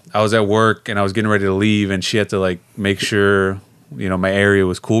 I was at work and I was getting ready to leave, and she had to like make sure, my area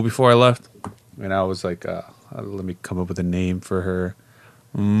was cool before I left. And I was like, let me come up with a name for her.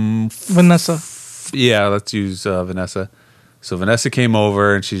 Vanessa. Yeah, let's use Vanessa. So Vanessa came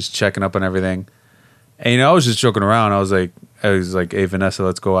over and she's checking up on everything. And I was just joking around. I was like, hey Vanessa,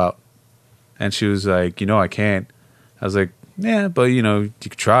 let's go out. And she was like, I can't. I was like, yeah, but you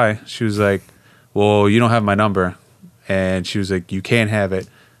could try. She was like, well, you don't have my number. And she was like, you can't have it.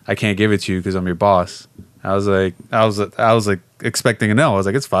 I can't give it to you because I'm your boss. I was like expecting a no. I was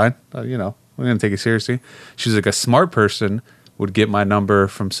like, it's fine. We're gonna take it seriously. She was like, a smart person would get my number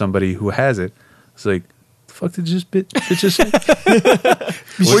from somebody who has it. I was like, the fuck did you just say? What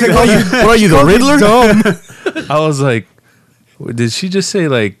are you, the Riddler? Dumb. I was like, did she just say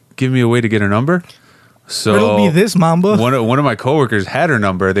like, give me a way to get her number? So Riddle me this, Mamba. One of my coworkers had her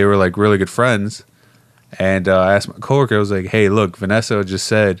number. They were like really good friends. And I asked my coworker, I was like, hey, look, Vanessa just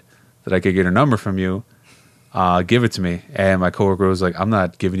said that I could get her number from you. Give it to me. And my coworker was like, I'm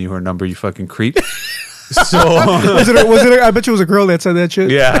not giving you her number, you fucking creep. So was it? I bet you it was a girl that said that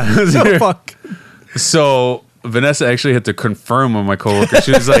shit. yeah. Oh, fuck. So Vanessa actually had to confirm with my coworker.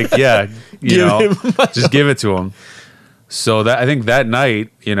 She was like, yeah, just give it to him. So I think that night,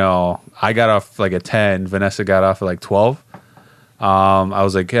 I got off like at 10. Vanessa got off at like 12. I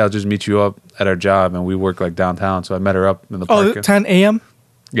was like, hey, I'll just meet you up at our job, and we work like downtown. So I met her up in the park. 10 a.m.?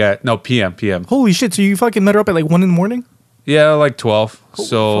 Yeah, no, PM. Holy shit, so you fucking met her up at like 1 in the morning? Yeah, like 12.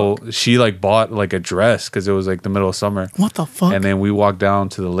 So she like bought like a dress because it was like the middle of summer. What the fuck? And then we walked down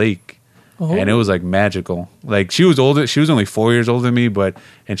to the lake. and it was like magical. Like she was older, she was only 4 years older than me,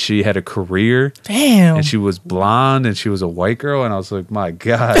 and she had a career, Damn. and she was blonde, and she was a white girl, and I was like, my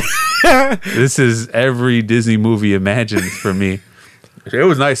God, this is every Disney movie imagined for me. It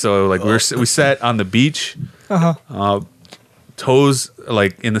was nice though. Like we sat on the beach, toes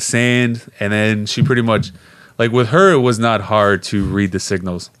like in the sand, and then she pretty much, like with her, it was not hard to read the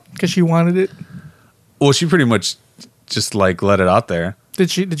signals. Because she wanted it. Well, she pretty much just like let it out there.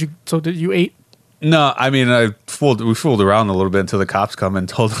 Did you ate? No, I mean, we fooled around a little bit until the cops come and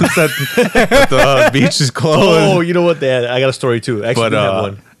told us that the beach is closed. Oh, you know what? I got a story too. Actually, But I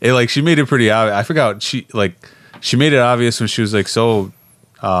do have one. she made it pretty obvious. I forgot she made it obvious when she was like so.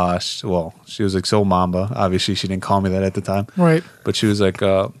 She was like so Mamba. Obviously, she didn't call me that at the time. Right. But she was like,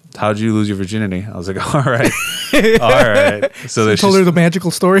 "How'd you lose your virginity?" I was like, "All right, all right." So then Told her the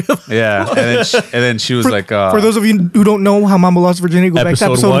magical story. yeah, and then she was like, For those of you who don't know how Mamba lost virginity, go back to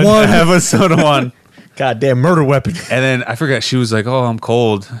Episode episode one. 1. episode 1. Goddamn murder weapon. And then I forgot, she was like, "Oh, I'm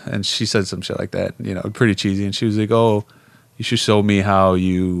cold," and she said some shit like that, pretty cheesy. And she was like, "Oh, you should show me how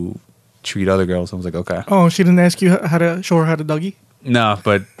you treat other girls." I was like, "Okay." Oh, she didn't ask you how to show her how to Dougie? No,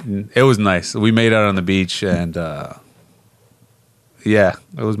 but it was nice. We made out on the beach, and yeah,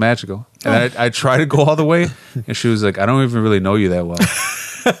 it was magical. And I tried to go all the way, and she was like, "I don't even really know you that well."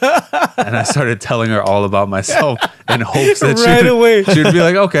 And I started telling her all about myself in hopes that Right away. she would be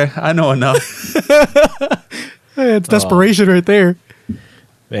like, "Okay, I know enough." Yeah, it's desperation right there.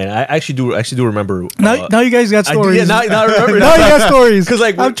 Man, I actually do remember. Now you guys got stories. now I remember. Now you got stories. 'Cause,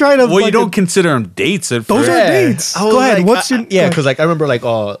 like, I'm trying to. Well, you fucking- don't consider them dates at Those first. are dates. I was Go ahead. like, What's your? because like I remember like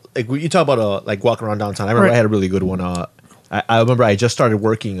when you talk about like walking around downtown. I remember Right. I had a really good one. I remember I just started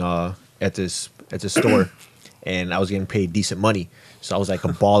working at this store, and I was getting paid decent money. So I was like a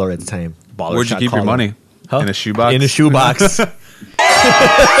baller at the time. Baller. Where'd you shot keep your caller. money? Huh? In a shoebox? In a shoebox. Yep.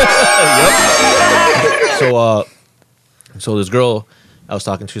 So this girl I was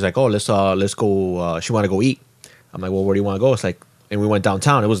talking to, she's like, "Oh, let's go." She want to go eat. I'm like, "Well, where do you want to go?" It's like, and we went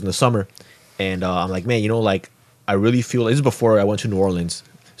downtown. It was in the summer, and I'm like, "Man, like I really feel." This is before I went to New Orleans,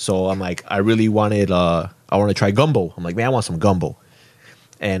 so I'm like, I really wanted. I want to try gumbo. I'm like, "Man, I want some gumbo,"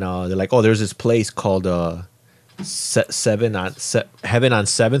 and they're like, "Oh, there's this place called Heaven on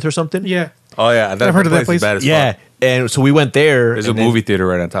 7th or something." Yeah. Oh yeah, I've heard of that place. Is place. bad as Yeah, fuck. and so we went there. There's a and then- movie theater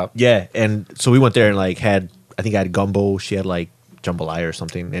right on top. Yeah, and so we went there and like I think I had gumbo. She had like jambalaya or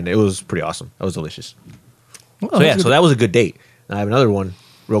something, and it was pretty awesome. That was delicious. Well, So that's yeah, good. so that was a good date. And I have another one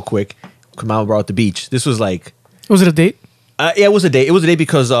real quick. Kamala brought up the beach. This was like, Was it a date? yeah, it was a date. It was a date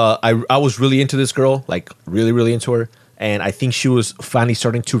because I was really into this girl, like really, really into her. And I think she was finally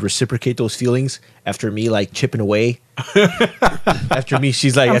starting to reciprocate those feelings after me like chipping away. After me,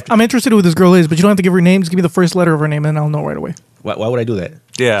 she's like, I'm interested in who this girl is, but you don't have to give her name. Just give me the first letter of her name, and I'll know right away. why would I do that?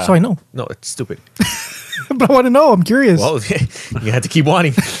 Yeah. So I know. No, it's stupid. But I want to know. I'm curious. Well, you have to keep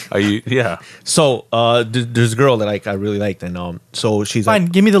wanting. Are you? Yeah. So there's a girl that I really liked, and so she's Fine.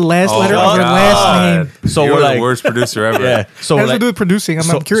 like, Give me the last Oh, letter of her God. last name. So You're we're the like- worst producer ever. yeah. So It we're has to like, do with producing.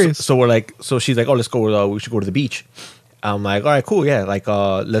 I'm curious. So we're like, so she's like, oh, let's go. We should go to the beach. I'm like, all right, cool, yeah. Like,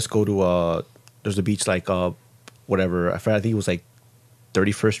 let's go to. There's a beach like whatever. I think it was like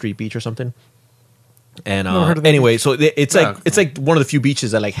 31st Street Beach or something. And Never heard of that anyway, so it's Yeah. like it's like one of the few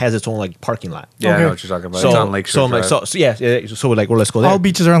beaches that like has its own like parking lot. Yeah, I Okay. know what you're talking about. So it's on Lakeshore so I'm like, Drive. so yeah. So we're like, well, let's go there. All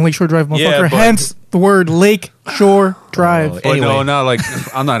beaches are on Lakeshore Drive, motherfucker. Yeah, but- Hence the word Lake Shore Drive. Oh, Oh, anyway. no, not like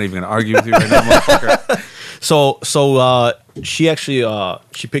I'm not even gonna argue with you right now, motherfucker. So she actually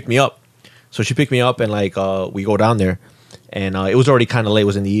she picked me up. So she picked me up and like we go down there, and it was already kind of late. It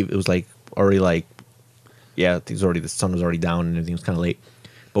was in the it was like already like yeah, it was already the sun was already down and everything was kind of late.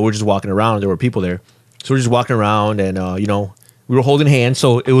 But we're just walking around. There were people there, so we're just walking around and we were holding hands.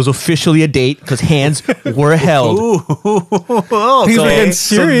 So it was officially a date because hands were held. Things were getting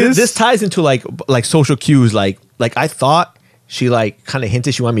serious. This ties into like social cues. Like I thought she like kind of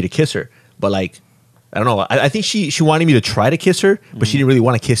hinted she wanted me to kiss her, but like I don't know. I think she wanted me to try to kiss her, but she didn't really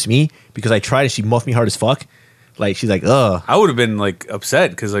want to kiss me because I tried and she muffed me hard as fuck. Like she's like, ugh, I would have been like upset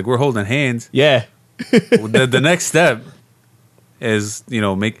because like we're holding hands. yeah, The next step is you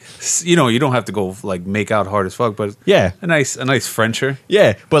don't have to go like make out hard as fuck, but Yeah. a nice Frencher.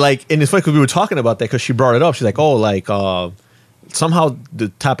 yeah. But like, and it's funny because we were talking about that because she brought it up. She's like, oh, like somehow the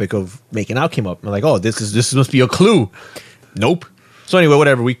topic of making out came up. I'm like, oh, this must be a clue. Nope. So anyway,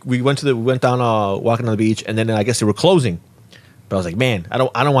 whatever. We went down walking on the beach, and then I guess they were closing. But I was like, man, I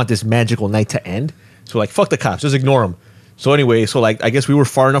don't want this magical night to end. So we're like, fuck the cops, just ignore them. So anyway, so like I guess we were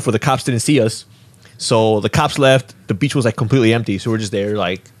far enough where the cops didn't see us. So the cops left. The beach was like completely empty. So we're just there,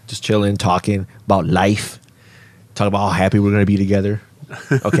 like just chilling, talking about life, talking about how happy we're gonna be together.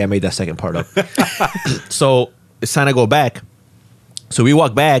 Okay, I made that second part up. So it's time to go back. So we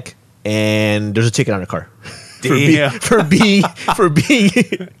walk back, and there's a ticket on the car Damn. for being.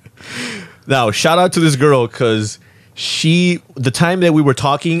 Now, shout out to this girl because the time that we were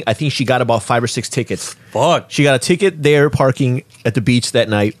talking, I think she got about 5 or 6 tickets. Fuck. She got a ticket there parking at the beach that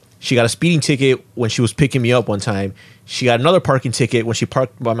night. She got a speeding ticket when she was picking me up one time. She got another parking ticket when she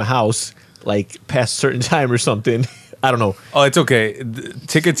parked by my house, like past a certain time or something. I don't know. Oh, it's okay.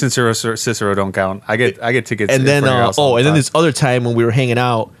 Tickets in Cicero don't count. I get tickets. And then in front of your house all the then time. this other time when we were hanging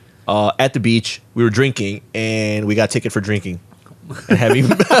out at the beach, we were drinking and we got a ticket for drinking and having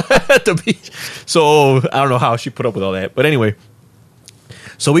at the beach. So I don't know how she put up with all that, but anyway.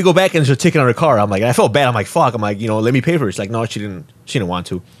 So we go back and there's a ticket on her car. I'm like, I felt bad. I'm like, fuck. I'm like, let me pay for it. She's like, no, she didn't want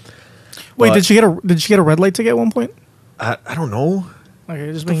to. Wait, But- did she get a red light ticket at one point? I don't know.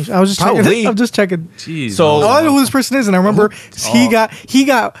 Okay, just making sure. I was just Probably. checking. I'm just checking. Jeez. So- Oh, I know who this person is, and I remember he got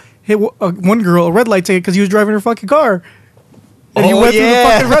hit one girl a red light ticket because he was driving her fucking car, and he Oh, went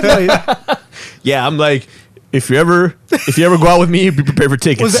yeah. through the fucking red light. Yeah, I'm like, if you ever go out with me, be prepared for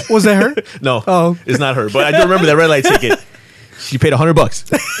tickets. Was that her? No, Oh. it's not her. But I do remember that red light ticket. She paid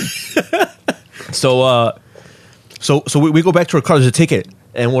 $100. So we go back to her car. There's a ticket,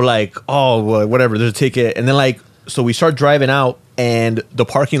 and we're like, oh, well, whatever. There's a ticket, and then so we start driving out, and the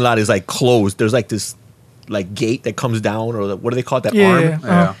parking lot is like closed. There's like this gate that comes down, or what do they call it? That Yeah, arm. yeah.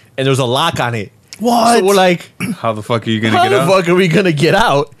 Yeah. And there's a lock on it. What? So we're like, How the fuck are you gonna how get the out? fuck are we gonna get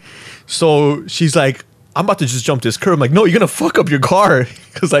out? So she's like, I'm about to just jump this curb. I'm like, no, you're gonna fuck up your car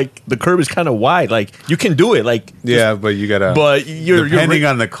because the curb is kind of wide. Like you can do it. Yeah, but you gotta. but you're depending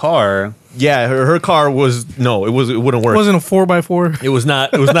on the car. yeah. Her car was it wouldn't work. It wasn't a 4x4. It was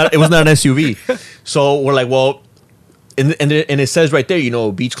not an SUV. So we're like, well, and it says right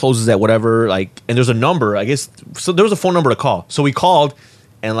there, beach closes at whatever. And there's a number, I guess. So there was a phone number to call. So we called,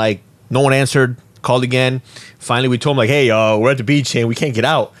 and no one answered. Called again. Finally, we told them hey, we're at the beach and we can't get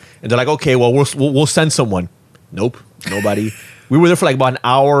out. And they're like, okay, well, we'll send someone. Nope, nobody. We were there for about an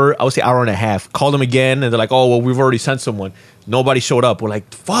hour. I would say hour and a half. Called them again, and they're like, oh, well, we've already sent someone. Nobody showed up. We're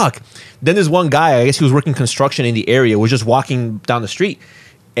like, fuck. Then this one guy, I guess he was working construction in the area, was just walking down the street,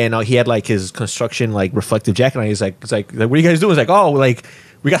 and he had his construction reflective jacket on. He's like, what are you guys doing? He's like, oh,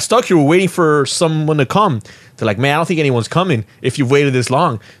 we got stuck here. We're waiting for someone to come. They're like, man, I don't think anyone's coming if you've waited this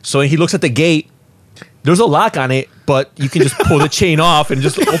long. So he looks at the gate. There's a lock on it, but you can just pull the chain off and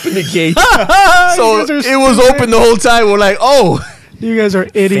just open the gate. So You guys are it was stupid. open the whole time. We're like, oh, You guys are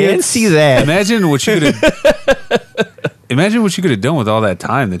idiots. fancy that. Imagine what you could have. Imagine what you could have done with all that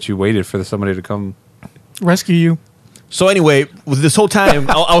time that you waited for somebody to come. Rescue you. So anyway, with this whole time,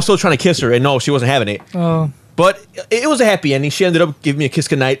 I was still trying to kiss her, and no, she wasn't having it. Oh, But it was a happy ending. She ended up giving me a kiss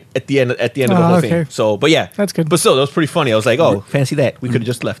goodnight at the end of the Oh, whole okay. thing. So, but yeah, That's good. But still, that was pretty funny. I was like, oh, fancy that. We could have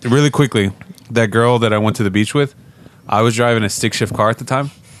just left. Really quickly, that girl that I went to the beach with, I was driving a stick shift car at the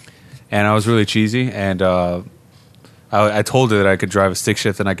time, and I was really cheesy. And I told her that I could drive a stick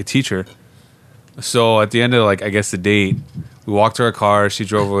shift and I could teach her. So at the end of I guess the date, we walked to her car. She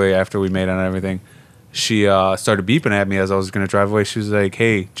drove away after we made out and everything. She started beeping at me as I was going to drive away. She was like,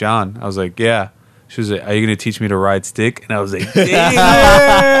 "Hey, John." I was like, "Yeah." She was like, "Are you going to teach me to ride stick?" And I was like, "Damn."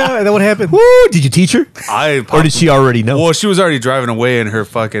 yeah, that would happen. Woo! Did you teach her? Or did she already know? Well, she was already driving away in her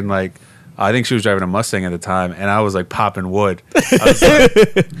fucking I think she was driving a Mustang at the time, and I was popping wood.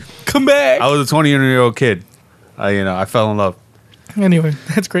 Come back. I was a 20-year-old kid. I fell in love. Anyway,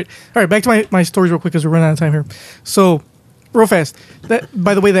 that's great. All right, back to my stories real quick because we're running out of time here. So, real fast. That,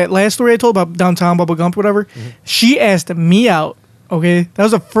 by the way, that last story I told about downtown Bubba Gump, whatever, she asked me out. Okay, that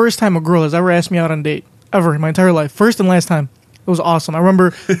was the first time a girl has ever asked me out on a date ever in my entire life. First and last time. It was awesome. I remember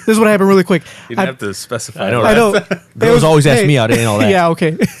this is what happened really quick. You didn't have to specify. I know, I know. Girls always ask me out and all that. Yeah,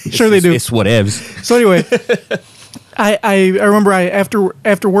 okay. Sure they do. It's whatevs. So anyway, I remember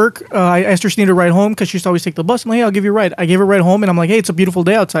after work, I asked her if she needed a ride home because she used to always take the bus. I'm like, hey, I'll give you a ride. I gave her a ride home, and I'm like, hey, it's a beautiful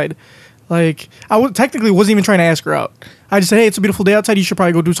day outside. Technically wasn't even trying to ask her out. I just said, hey, it's a beautiful day outside. You should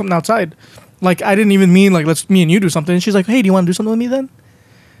probably go do something outside. I didn't even mean let's me and you do something. And she's like, hey, do you want to do something with me then?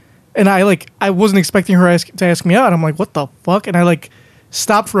 And I wasn't expecting her to ask me out. I'm like, what the fuck? And I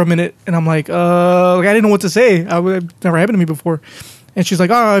stopped for a minute, and I'm like, I didn't know what to say. It never happened to me before. And she's like,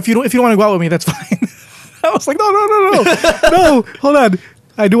 oh, if you don't want to go out with me, that's fine. I was like, no, no, hold on.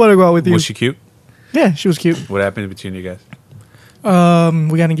 I do want to go out with you. Was she cute? Yeah, she was cute. What happened between you guys?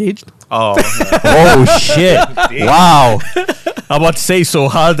 We got engaged. Oh, Oh shit! Wow. I'm about to say. So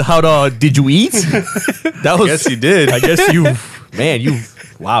how did you eat? That was. yes, you did. I guess you.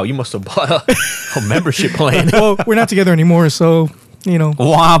 Wow, you must have bought a membership plan. Well, we're not together anymore, so Womp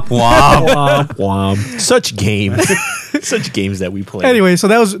womp womp womp. Such game. Such games that we play. Anyway, so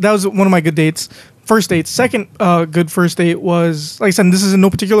that was one of my good dates. First date. Second good first date was, like I said, this is in no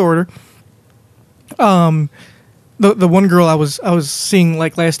particular order. The one girl I was seeing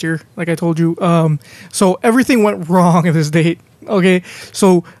like last year, like I told you. So everything went wrong at this date. Okay,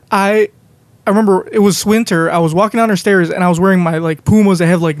 so I remember it was winter. I was walking down her stairs and I was wearing my like Pumas that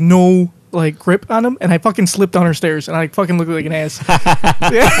have like no like grip on them, and I fucking slipped down her stairs and I fucking looked like an ass.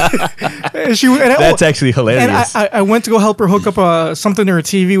 That's actually hilarious. And I went to go help her hook up something to her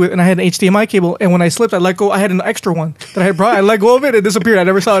TV with, and I had an HDMI cable. And when I slipped, I let go. I had an extra one that I had brought. I let go of it. It disappeared. I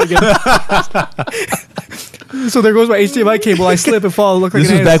never saw it again. So there goes my HDMI cable. I slip and fall. Look like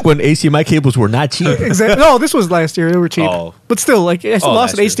this an was ass. back when HDMI cables were not cheap. Exactly. No, this was last year. They were cheap. Oh. But still, like I still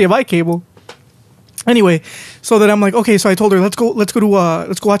lost an last year. HDMI cable. Anyway, so then I'm like, okay, so I told her, let's go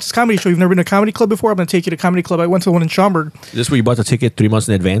watch this comedy show. You've never been to a comedy club before? I'm gonna take you to a comedy club. I went to the one in Schaumburg. Is this where you bought the ticket 3 months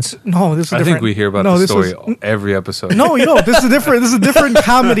in advance? No, this is I different. think we hear about no, the this story was- every episode. No, this is different. This is a different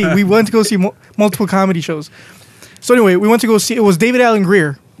comedy. We went to go see multiple comedy shows. So anyway, we went to go see. It was David Allen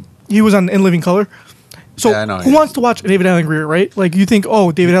Greer. He was on In Living Color. So Yeah, I know who him. wants to watch David Allen Greer, right? Like you think,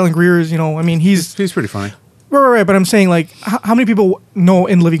 oh, David Allen Greer is, I mean, he's He's pretty funny. right. But I'm saying, like, how many people know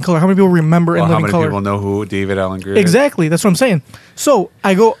In Living Color? How many people remember In Well, how Living many Color? people know who David Allen Greer is? Exactly. That's what I'm saying. So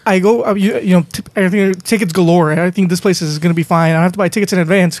I go. I think tickets galore. I think this place is going to be fine. I don't have to buy tickets in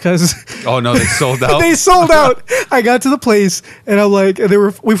advance because Oh no, they sold out. they sold out. I got to the place and I'm like,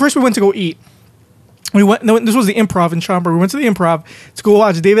 we went to go eat. We went. No, this was the Improv in Schaumburg. We went to the Improv to go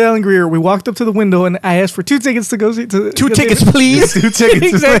watch David Allen Greer. We walked up to the window and I asked for 2 tickets to go see. Two tickets, please. 2 tickets.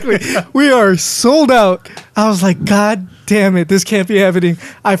 Exactly. We are sold out. I was like, God damn it, this can't be happening.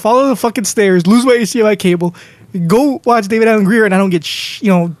 I follow the fucking stairs, lose my HDMI cable, go watch David Allen Greer, and I don't get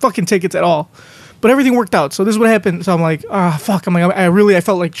fucking tickets at all. But everything worked out. So this is what happened. So I'm like, fuck. I'm like, I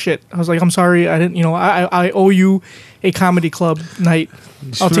felt like shit. I was like, I'm sorry. I didn't. I owe you a comedy club night.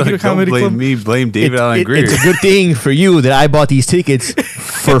 I'll take you to a comedy Don't blame club. me. Blame David Allen Greer. It's a good thing for you that I bought these tickets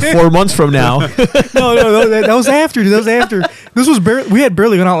for 4 months from now. No, that was after. Dude. That was after. This was we had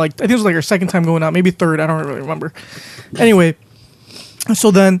barely gone out. Like I think it was like our second time going out, maybe third. I don't really remember. Anyway,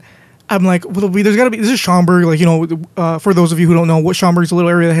 so then I'm like, well, there's got to be. This is Schaumburg. Like for those of you who don't know, what Schaumburg's a little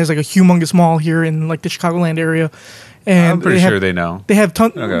area that has like a humongous mall here in like the Chicagoland area. And I'm pretty sure they know. They have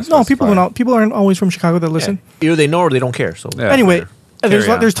tons. Okay, No, specify. people don't know. People aren't always from Chicago that listen. Either they know or they don't care. So Yeah. Anyway, Carry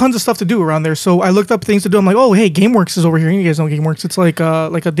on. there's tons of stuff to do around there. So I looked up things to do. I'm like, oh, hey, GameWorks is over here. You guys know GameWorks. It's like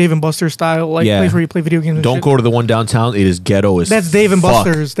a Dave and Buster's style place where you play video games. And don't shit. go to the one downtown. It is ghetto as That's Dave and fuck.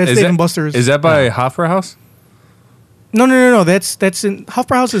 Buster's. That's Is Dave that- and Buster's. Is that by Hoffer House? No. That's in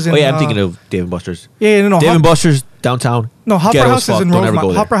Hofbrauhaus is in. Oh yeah, I'm thinking of Dave and Buster's. Yeah, no. Dave and Buster's downtown. No, Ghetto as Hofbrauhaus is fuck. in Don't ever Rosemont.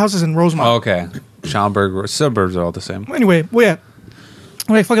 go there. Hofbrauhaus is in Rosemont. Oh, okay. Schaumburg suburbs are all the same. Anyway, well, yeah.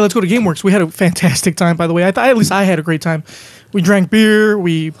 I'm like, fuck it, let's go to GameWorks. We had a fantastic time, by the way. At least I had a great time. We drank beer.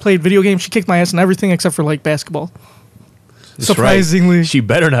 We played video games. She kicked my ass in everything except for like basketball. That's Surprisingly, right. She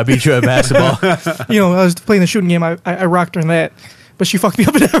better not beat you at basketball. I was playing the shooting game. I rocked her in that, but she fucked me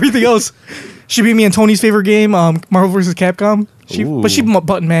up in everything else. She beat me in Tony's favorite game, Marvel vs. Capcom. But she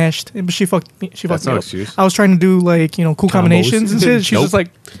button mashed, but she fucked me. She fucked That's no me up. excuse. I was trying to do like cool combinations and shit. She's Nope. just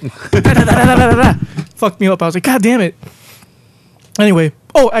like fucked me up. I was like, God damn it. Anyway,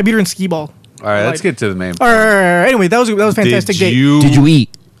 I beat her in skee ball. All right, let's get to the main. All right. Anyway, that was a fantastic date. Did you eat?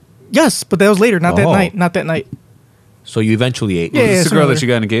 Yes, but that was later, not that Oh. night. Not that night. So you eventually ate. Yeah, Is this the girl similar. that you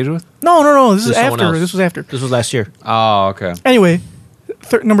got engaged with? No. This is This is someone after. else. This was after. This was last year. Oh, okay. Anyway,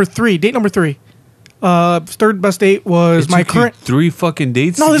 date number three. Third best date was It my took you current. 3 fucking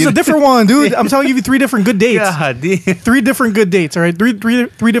dates. No, to this is a get- different one, dude. I'm telling you 3 different good dates. God damn. 3 different good dates. All right,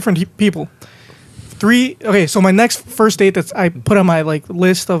 three different people. Okay, so my next first date I put on my like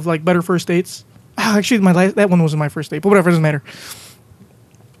list of like better first dates. Actually, that one wasn't my first date, but whatever, it doesn't matter.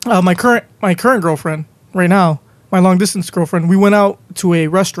 My current girlfriend right now, my long distance girlfriend, we went out to a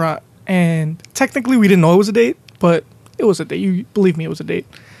restaurant, and technically we didn't know it was a date, but it was a date. You believe me, it was a date.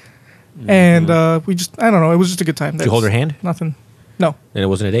 And we just, I don't know, it was just a good time. Did you hold her hand? Nothing. No, And it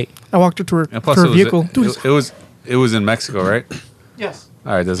wasn't a date. I walked her to her, And plus, to her it was, vehicle. Dude, it was in Mexico, right? yes.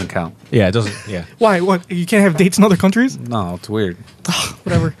 All right, doesn't count. Yeah, it doesn't. Yeah, Why? What? You can't have dates in other countries? No, it's weird.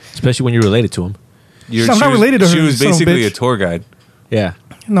 Whatever. especially when you're related to him. I'm not related to her, She was son of a basically a bitch. tour guide. Yeah,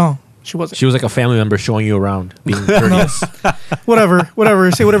 No, she wasn't. she was like a family member showing you around, being courteous.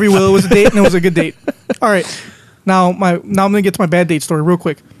 Whatever. Say whatever you will. It was a date, and it was a good date. All right. Now I'm gonna get to my bad date story real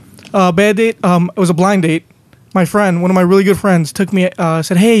quick. Bad date. It was a blind date. My friend, one of my really good friends, took me.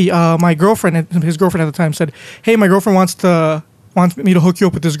 Said, "Hey, my girlfriend, his girlfriend at the time, said, hey, my girlfriend wants me to hook you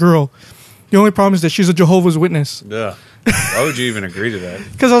up with this girl. The only problem is that she's a Jehovah's Witness." Yeah. Why would you even agree to that?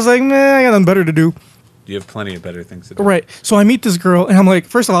 Because I was like, nah, I got nothing better to do. You have plenty of better things to do. Right. So I meet this girl, and I'm like,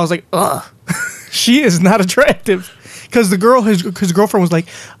 first of all, I was like, ugh, she is not attractive. Because the girl, his girlfriend was like,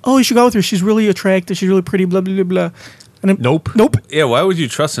 oh, you should go with her. She's really attractive. She's really pretty, blah, blah, blah, blah. And Nope. Nope. Yeah, why would you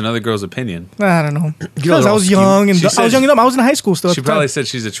trust another girl's opinion? I don't know. Because they're I all was skewed. young, and She I was said- young enough. I was in high school still. She probably said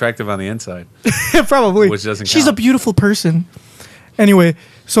she's attractive on the inside. Probably. Which doesn't She's a count. beautiful person. Anyway,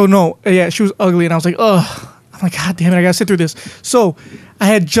 so no, yeah, she was ugly, and I was like, ugh. I'm like, God damn it, I gotta sit through this. So I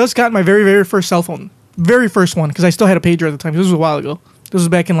had just gotten my very, very first cell phone. Very first one, because I still had a pager at the time. This was a while ago. This was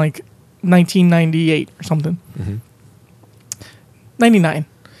back in like 1998 or something. 99.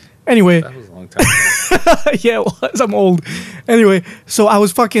 Anyway, That was a long time ago. yeah, it was. I'm old. Anyway, so I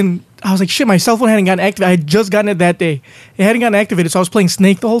was like, shit, my cell phone hadn't gotten activated. I had just gotten it that day. It hadn't gotten activated, so I was playing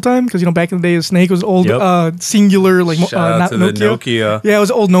Snake the whole time, because, back in the day, Snake was old, Yep. singular, like, Shout out not to Nokia. the Nokia. Yeah, it was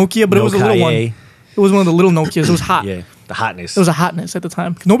an old Nokia, but it was a little one. Nokia. It was one of the little Nokias. It was hot. Yeah, the hotness. It was a hotness at the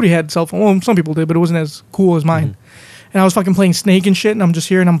time. Nobody had cell phone. Well, some people did, but it wasn't as cool as mine. And I was fucking playing Snake and shit, and I'm just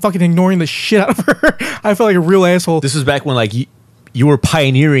here, and I'm fucking ignoring the shit out of her. I felt like a real asshole. This is back when like you were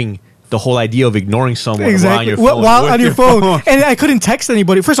pioneering the whole idea of ignoring someone Exactly. while on your phone. While With on your your phone. phone. And I couldn't text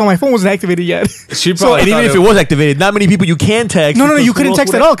anybody. First of all, my phone wasn't activated yet. She So- probably And even thought if it was activated, not many people you can text. No, because you who couldn't knows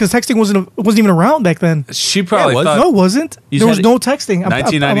text what at all, because texting wasn't even around back then. She probably Yeah, it was. thought No, it wasn't. You There just was had no texting.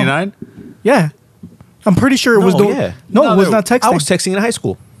 1999. Yeah. I'm pretty sure it was No, no. yeah. No, No, it was there- not texting. I was texting in high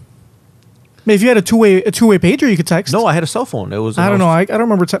school. If you had a two-way pager, you could text. No, I had a cell phone. It was. I don't know. I don't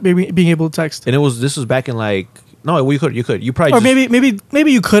remember being able to text. And this was back in like you could. You probably Or just,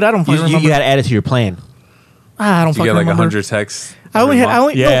 maybe you could. I don't fucking remember. you had to add it to your plan. I don't You fucking get like remember. 100 texts. I only every had.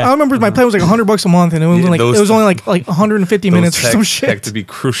 month. No, I remember my plan was like $100 a month, and it was Yeah, only those- it was only like 150 Those minutes or some texts had shit. to be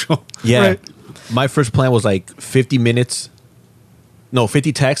crucial. Yeah. Right. My first plan was like 50 minutes. No,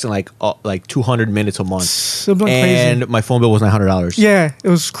 50 texts and like 200 minutes a month. Something And crazy. my phone bill was $900. Yeah, it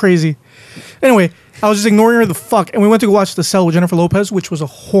was crazy. Anyway, I was just ignoring her the fuck, and we went to go watch The Cell with Jennifer Lopez, which was a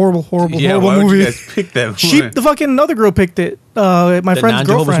horrible, horrible, Yeah, horrible why would movie. you guys pick that She, movie? the fucking other girl picked it. My friend's non-Jehovah's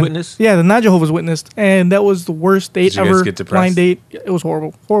girlfriend. Witness? Yeah, the non-Jehovah's Witness, and that was the worst date Did you guys ever. get depressed? Blind date. It was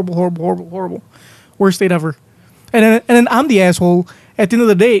horrible, horrible, horrible, horrible, horrible. Worst date ever. And then I'm the asshole at the end of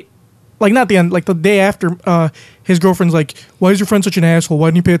the date. Like, not the end, like the day after, his girlfriend's like, why is your friend such an asshole? Why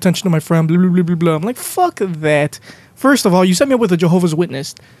didn't you pay attention to my friend? Blah, blah, blah, blah, blah. I'm like, fuck that. First of all, you set me up with a Jehovah's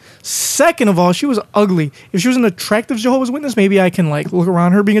Witness. Second of all, she was ugly. If she was an attractive Jehovah's Witness, maybe I can, like, look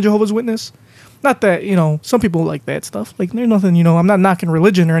around her being a Jehovah's Witness. Not that, some people like that stuff. Like, there's nothing, I'm not knocking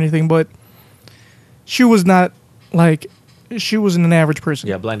religion or anything, but she was not, like, she wasn't an average person.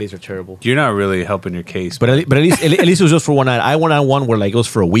 Yeah, blind dates are terrible. You're not really helping your case. But at least it was just for one night. I went on one where like it was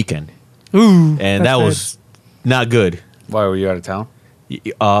for a weekend, Ooh. and that's that bad. was not good. Why were you out of town?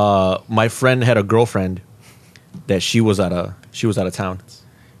 My friend had a girlfriend that she was out of town.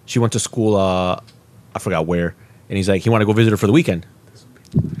 She went to school. I forgot where, and he's like he wanted to go visit her for the weekend.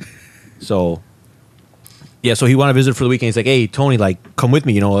 So, yeah, so he wanted to visit her for the weekend. He's like, hey Tony, like come with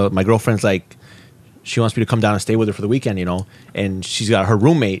me. My girlfriend's like, she wants me to come down and stay with her for the weekend. And she's got her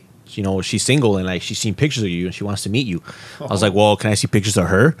roommate. She's single and like she's seen pictures of you and she wants to meet you. I was like, well, can I see pictures of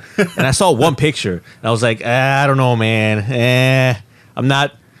her? And I saw one picture and I was like, I don't know, man. I'm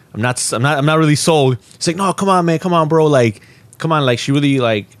not really sold. It's like, no, come on, man, come on, bro. Like, come on, like she really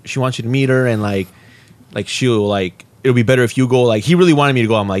like she wants you to meet her and like she'll like it'll be better if you go. Like he really wanted me to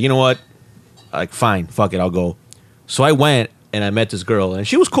go. I'm like, you know what? Like, fine, fuck it, I'll go. So I went and I met this girl and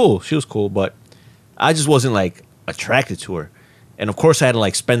she was cool. She was cool, but I just wasn't like attracted to her. And of course I had to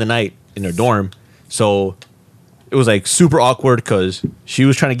like spend the night in her dorm. So it was like super awkward because she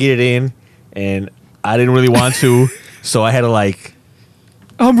was trying to get it in and I didn't really want to. So I had to like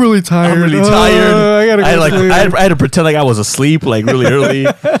I'm really tired. I'm really tired. I gotta go I had, like sleep. I had to pretend like I was asleep like really early.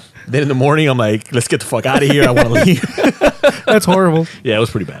 Then in the morning I'm like, let's get the fuck out of here. I want to leave. That's horrible. Yeah, it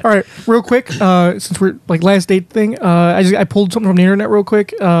was pretty bad. All right, real quick, since we're like last date thing, I pulled something from the internet real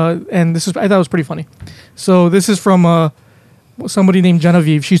quick, and I thought it was pretty funny. So this is from somebody named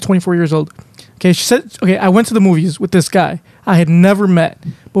Genevieve. She's 24 years old. Okay, she said, okay, I went to the movies with this guy I had never met,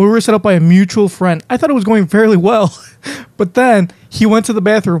 but we were set up by a mutual friend. I thought it was going fairly well, but then he went to the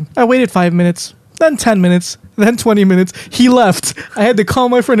bathroom. I waited 5 minutes, then 10 minutes, then 20 minutes. He left. I had to call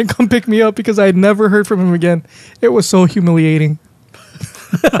my friend and come pick me up because I had never heard from him again. It was so humiliating.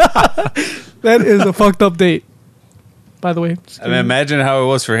 That is a fucked up date. By the way, I mean, imagine how it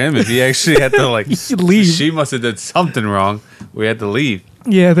was for him if he actually had to like Leave. She must have did something wrong. We had to leave.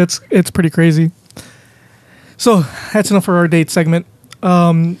 yeah, it's pretty crazy. So that's enough for our date segment.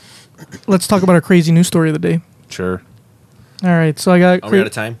 Let's talk about our crazy news story of the day. Sure. All right, so I got. Are we out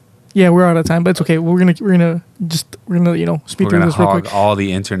of time? Yeah, we're out of time, but it's okay. We're gonna speed We're through gonna this real hog quick. all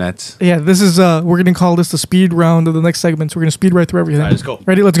the internet. Yeah, this is we're gonna call this the speed round of the next segment. So we're gonna speed right through everything. All right, let's go.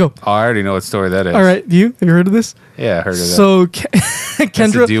 Ready? Let's go. Oh, I already know what story that is. All right, have you heard of this? Yeah, I heard of that. So That's the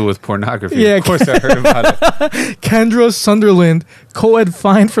Kendra deal with pornography. Yeah, of course I heard about it. Kendra Sunderland, co-ed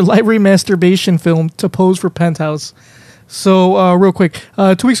fined for library masturbation film to pose for Penthouse. So, real quick,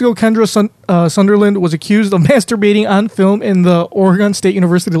 2 weeks ago, Kendra Sunderland was accused of masturbating on film in the Oregon State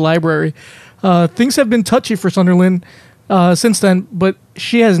University library. Things have been touchy for Sunderland since then, but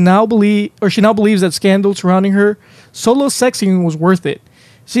she now believes that scandal surrounding her solo sexing was worth it.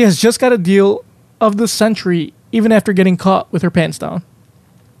 She has just got a deal of the century, even after getting caught with her pants down.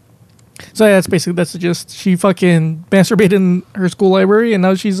 So yeah, that's the gist. She fucking masturbated in her school library, and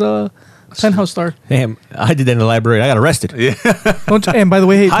now she's a Penthouse star. Damn, I did that in the library. I got arrested. Yeah. And by the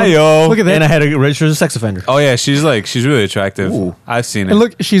way, hey, Hi-yo. look at that. And I had to register as a sex offender. Oh yeah, she's really attractive. Ooh. I've seen it. And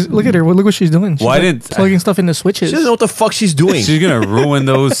look at her. Look what she's doing. She's Why like didn't- plugging stuff into switches? She doesn't know what the fuck she's doing. She's gonna ruin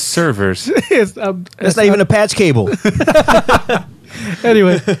those servers. Yes, That's not even a patch cable.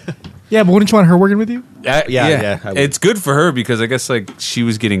 Anyway, yeah, but wouldn't you want her working with you? Yeah, I would. It's good for her because I guess like she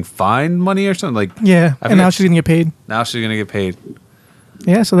was getting fined money or something. Like Yeah, I and now forget- she's gonna get paid. now she's gonna get paid.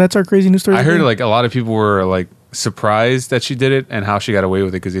 Yeah, so that's our crazy news story. I of the heard day. like a lot of people were like surprised that she did it and how she got away with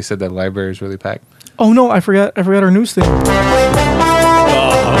it because they said that library is really packed. Oh no, I forgot our news thing.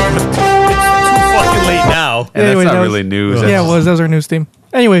 Fucking late now. And Anyway, that's that not was- really news. Yeah, That's- it was. That was our news team.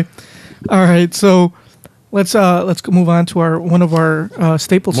 Anyway, all right. So let's move on to one of our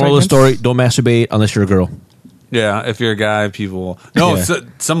staple Moral of the segments. story: don't masturbate unless you're a girl. Yeah, if you're a guy, people. No, Yeah.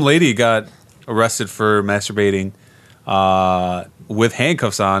 some lady got arrested for masturbating with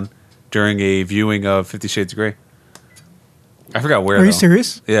handcuffs on during a viewing of 50 Shades of Grey. I forgot where. Are you though.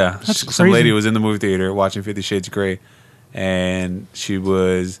 serious? Yeah, That's some crazy. lady was in the movie theater watching 50 Shades of Grey, and she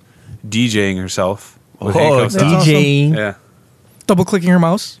was DJing herself with handcuffs that's on. awesome. DJing. Yeah. Double clicking her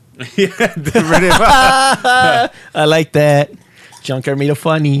mouse. I like that. Junkyard made it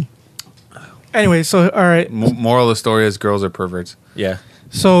funny. Anyway, so all right. Moral of the story is girls are perverts. Yeah.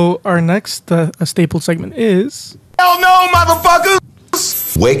 So our next staple segment is.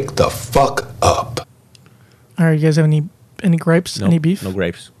 Wake the fuck up. All right, you guys have any gripes? No, any beef? No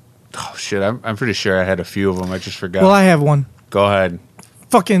grapes. Oh shit! I'm pretty sure I had a few of them. I just forgot. Well, I have one. Go ahead.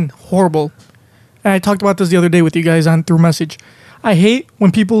 Fucking horrible. And I talked about this the other day with you guys on through message. I hate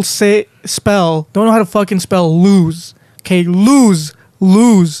when people don't know how to fucking spell lose. Okay, lose.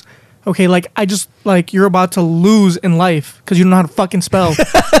 Okay, you're about to lose in life because you don't know how to fucking spell.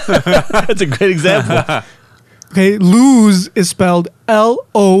 That's a great example. Okay, lose is spelled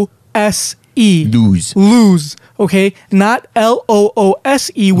L-O-S-E. Lose. Lose. Okay, not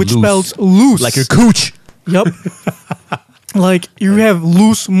L-O-O-S-E, which Loose. spells loose. Like your cooch. Yep. Like you have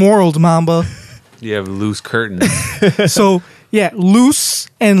loose morals, Mamba. You have loose curtains. So yeah, loose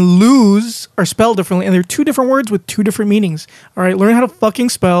and lose are spelled differently, and they're two different words with two different meanings. All right, learn how to fucking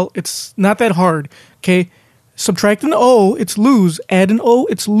spell. It's not that hard. Okay, subtract an O, it's lose. Add an O,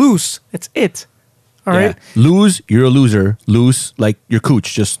 it's loose. That's it. All right. Lose, you're a loser. Loose, like your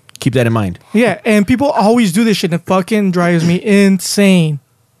cooch. Just keep that in mind. Yeah, and people always do this shit, and it fucking drives me insane.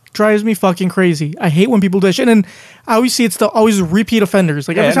 Drives me fucking crazy. I hate when people do that shit, and I always see it's always repeat offenders.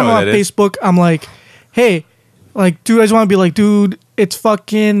 Like Yeah, every I time know I'm what on that is. Facebook, I'm like, hey, like, dude, I just want to be like, dude, it's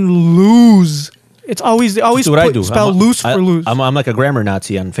fucking lose. It's always they always That's what I do. spell loose for lose. I'm like a grammar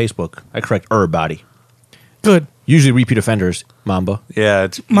Nazi on Facebook. I correct everybody. Good. Usually repeat offenders, Mamba. Yeah,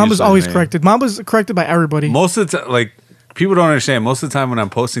 it's Mamba's usually always me. corrected. Mamba's corrected by everybody. Most of the time, like people don't understand. Most of the time when I'm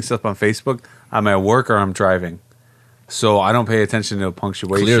posting stuff on Facebook, I'm at work or I'm driving, so I don't pay attention to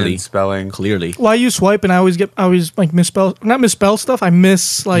punctuation, Clearly. spelling. Clearly. Well, I use swipe, and I always like not misspell stuff. I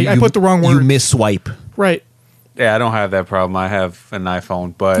I put the wrong word. You miss swipe. Right. Yeah, I don't have that problem. I have an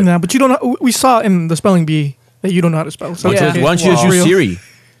iPhone, but No, but you don't know. We saw in the spelling bee that you don't know how to spell. So Why it's don't okay. you just Well, use real. Siri?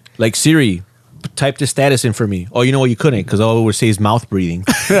 Like Siri, type the status in for me. Oh, you know what? You couldn't because all it would say is mouth breathing.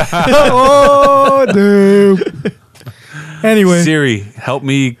 Oh, damn. Anyway, Siri, help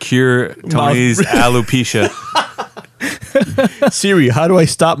me cure Tony's alopecia. Siri, how do I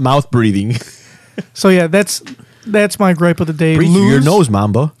stop mouth breathing? so yeah, that's my gripe of the day. Breathe through your nose,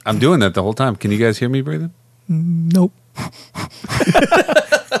 Mamba. I'm doing that the whole time. Can you guys hear me breathing? Nope.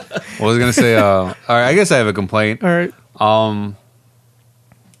 What was I gonna say? All right, I guess I have a complaint. All right.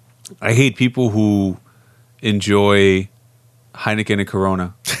 I hate people who enjoy Heineken and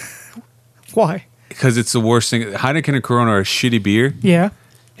Corona Why? because it's the worst thing. Heineken and Corona are shitty beer, Yeah.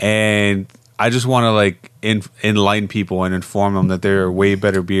 and I just want to like enlighten people and inform them that they're way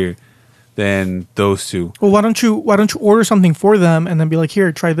better beer than those two. Well, why don't you order something for them and then be like,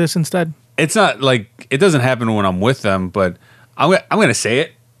 here, try this instead. It's not like it doesn't happen when I'm with them, but I'm gonna say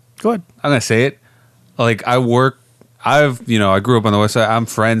it. Go ahead. I'm gonna say it. Like I grew up on the West Side. I'm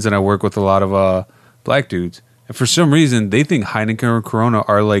friends and I work with a lot of black dudes, and for some reason they think Heineken or Corona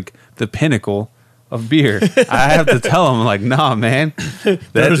are like the pinnacle of beer. I have to tell them like, nah, man.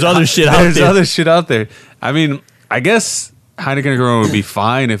 There's other shit out there. There's other shit out there. I mean, I guess Heineken and Corona would be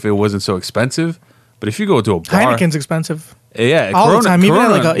fine if it wasn't so expensive. But if you go to a bar, Heineken's expensive. yeah, All Corona, the time.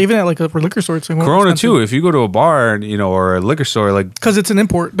 Corona, Even at like a liquor store, it's like more Corona expensive. too. If you go to a bar, or a liquor store, like Because it's an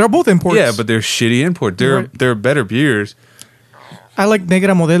import. They're both imports. yeah, but they're shitty import. They're better beers. I like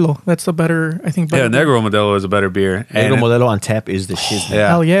Negra Modelo. That's the better, I think. Better Yeah, Negro Modelo is a better beer. Negro And- Modelo on tap is the shit. Yeah,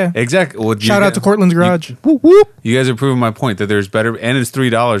 Hell yeah. exactly. Well, Shout out to Cortland's Garage. You guys are proving my point that there's better, and it's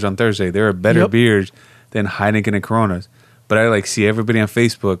 $3 on Thursday. There are better Yep. beers than Heineken and Coronas. But I like see everybody on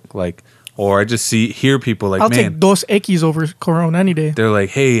Facebook like, or I just hear people like, I'll man, take Dos Equis over Corona any day. they're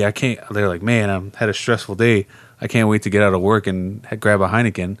like, hey, I can't. They're like, man, I had a stressful day. I can't wait to get out of work and grab a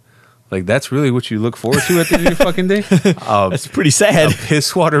Heineken. Like that's really what you look forward to at the end of your fucking day. That's pretty sad.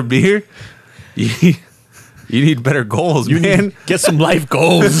 Piss water beer. You need better goals, man. Get some life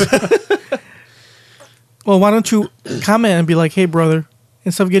goals. Well, why don't you comment and be like, hey, brother,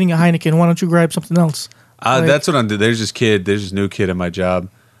 instead of getting a Heineken, why don't you grab something else? Like, That's what I'm doing. There's this new kid at my job.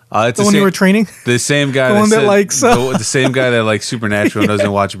 It's the one you were training? The same guy The one that likes, the same guy that likes Supernatural and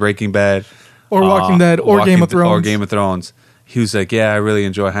doesn't watch Breaking Bad Or Walking Dead or Game of Thrones. or Game of Thrones. He was like, "Yeah, I really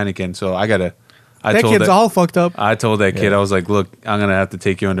enjoy Heineken." So that kid's all fucked up. I told that kid, I was like, "Look, I'm gonna have to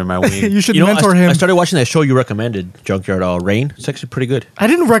take you under my wing." You should You know, mentor him. I started watching that show you recommended, Junkyard Rain. It's actually pretty good. I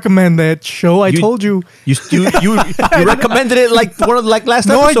didn't recommend that show. I told you. You recommended it like last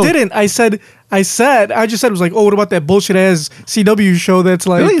No, episode. I didn't. I just said it was like, oh, what about that bullshit ass CW show that's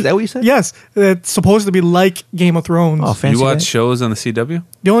like, Really? Is that what you said? Yes, that's supposed to be like Game of Thrones. Oh, fancy You watch that. shows on the CW?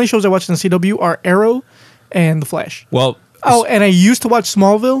 The only shows I watch on the CW are Arrow and The Flash. Well, Oh, and I used to watch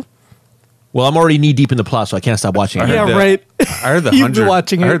Smallville. I'm already knee deep in the plot, so I can't stop watching it. heard Yeah, that- right. I heard the You've been 100.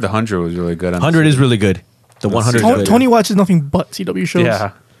 watching I it. heard the 100 was really good. On 100 is really good. The 100 is Tony- good. Tony watches nothing but CW shows.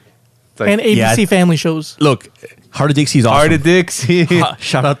 yeah. It's like, And ABC Yeah. family shows. Look, Heart of Dixie's awesome. Art of Dixie.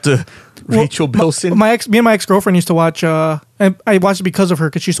 Shout out to Rachel Bilson. Me and my ex girlfriend used to watch. And I watched it because of her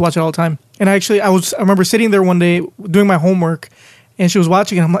because she used to watch it all the time. And I remember sitting there one day doing my homework, and she was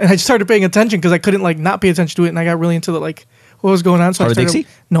watching it. And I just started paying attention because I couldn't not pay attention to it, and I got really into what was going on. So Heart of I started,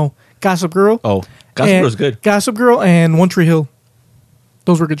 Dixie? No, Gossip Girl. Oh, Gossip And Girl's good. Gossip Girl and One Tree Hill.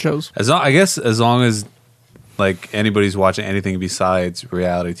 Those were good shows. As long as like anybody's watching anything besides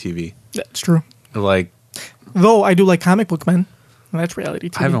reality TV. That's true. Like Though I do like Comic Book Men. And that's reality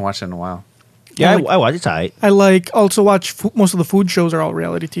TV. I haven't watched it in a while. Yeah, like- I watch it. It's all right. I also watch most of the food shows are all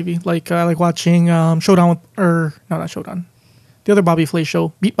reality TV. Like I like watching Showdown not Showdown. The other Bobby Flay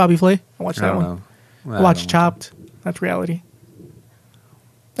show, Beat Bobby Flay. I watched I that don't one. know. I watched Chopped. That's reality.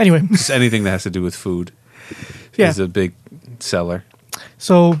 Anyway, Just anything that has to do with food yeah. is a big seller.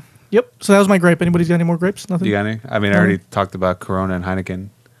 So yep. So that was my gripe. Anybody's got any more gripes? Nothing. You got any? I mean, I already talked about Corona and Heineken.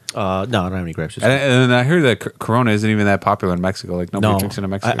 No, I don't have any grapes. And I heard that Corona isn't even that popular in Mexico. Like nobody drinks it in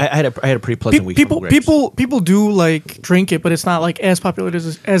Mexico. I had a pretty pleasant week. from grapes. People do like drink it, but it's not like as popular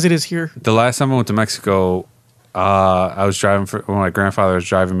as it is here. The last time I went to Mexico, I was driving when my grandfather was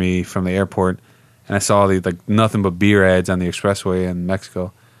driving me from the airport, and I saw the nothing but beer ads on the expressway in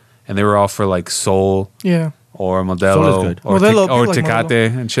Mexico, and they were all for like Sol Yeah. or Sol is Modelo good. or Modelo, or people like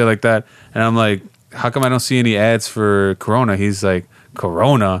Tecate and shit like that. And I'm like, how come I don't see any ads for Corona? He's like,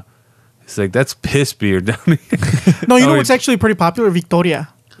 Corona. He's like, that's piss beer down here. No, you know Oh, what's actually pretty popular? Victoria.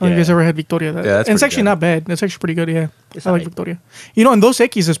 I don't know if you guys Yeah. ever had Victoria. that's and it's pretty actually good. not bad. That's actually pretty good. Yeah, It's I like alright. Victoria. You know, and Dos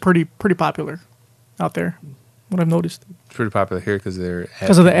Equis is pretty popular out there. What I've noticed It's pretty popular here because they're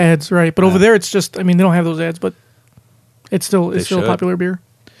because of the ads, right? But over there, it's just. I mean, they don't have those ads, but it's still a should. popular beer.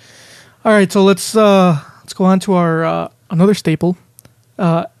 All right, so let's go on to our another staple.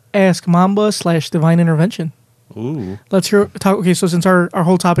 Ask Mamba / Divine Intervention. Ooh. Let's talk. Okay, so since our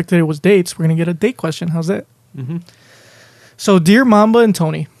whole topic today was dates, we're gonna get a date question. How's that? Mm-hmm. So, dear Mamba and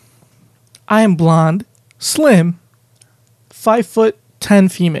Tony, I am blonde, slim,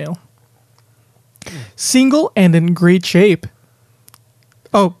 5'10" female, single and in great shape.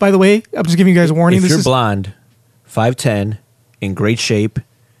 Oh, by the way, I'm just giving you guys a warning. If This you're is blonde, 5'10", in great shape,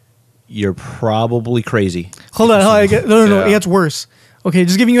 you're probably crazy. hold on. No, Yeah. it gets worse. Okay,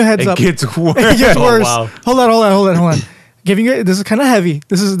 just giving you a heads It up. gets worse. It gets Oh, worse. wow. Hold on. Giving you this is kind of heavy.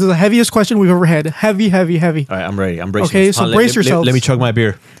 This is the heaviest question we've ever had. Heavy. All right, I'm ready. I'm bracing. Okay, myself. so brace yourselves. Let me chug my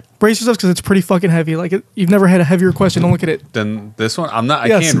beer. brace yourself because it's pretty fucking heavy. Like you've never had a heavier question. Don't look at it. Then this one, I'm not. I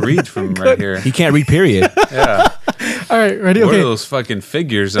Yes. can't read from right here. He can't read, period. Yeah. All right, ready? What are Okay. those fucking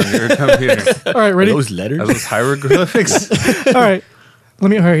figures on your computer? All right, ready? Those letters? Are those hieroglyphics? All right.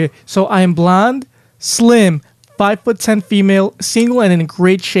 Okay. So I am blonde, slim, 5'10" female, single, and in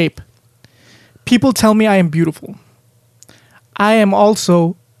great shape. People tell me I am beautiful. I am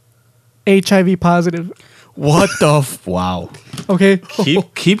also HIV positive. What the wow. Okay.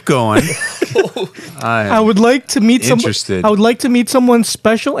 keep going. I would like to meet someone. Interested. I would like to meet someone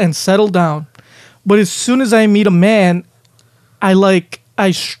special and settle down. But as soon as I meet a man,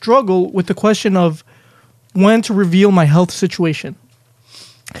 I struggle with the question of when to reveal my health situation.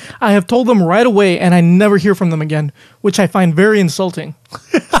 I have told them right away and I never hear from them again, which I find very insulting.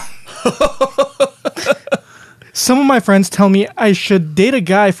 Some of my friends tell me I should date a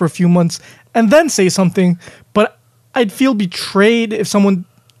guy for a few months and then say something, but I'd feel betrayed if someone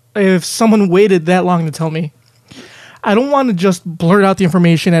waited that long to tell me. I don't want to just blurt out the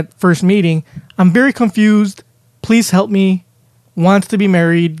information at first meeting. I'm very confused. Please help me. Wants to be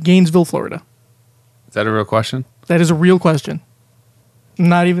married, Gainesville, Florida. Is that a real question? That is a real question.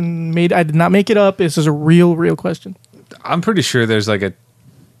 Not even made. I did not make it up. This is a real question. I'm pretty sure there's like a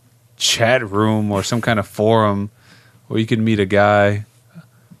chat room or some kind of forum where you can meet a guy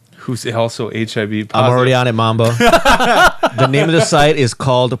who's also HIV positive. I'm already on it, Mamba. The name of the site is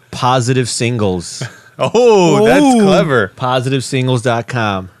called Positive Singles. Oh, that's clever.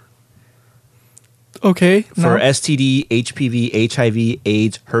 PositiveSingles.com. Okay. For now- STD, HPV, HIV,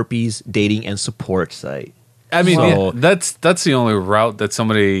 AIDS, herpes, dating, and support site. I mean, So- yeah, that's the only route that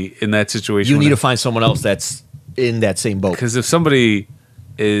somebody in that situation You need to find someone else that's in that same boat. because if somebody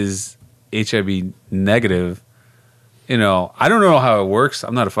is HIV negative, I don't know how it works.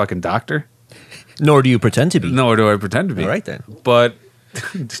 I'm not a fucking doctor, Nor do you pretend to be. nor do I pretend to be. All right, then. But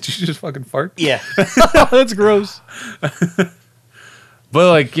did you just fucking fart? Yeah. That's gross. But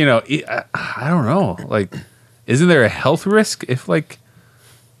I don't know. Like, isn't there a health risk if like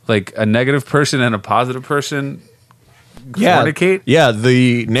a negative person and a positive person fornicate? Yeah,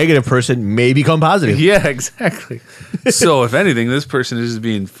 the negative person may become positive. Yeah, exactly. So if anything, this person is just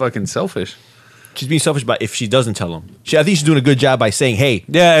being fucking selfish. She's being selfish about if she doesn't tell him. I think she's doing a good job by saying, hey.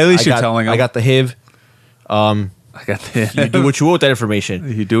 Yeah, at least I you're got- telling him. I got the HIV. I got the. You do what you will with that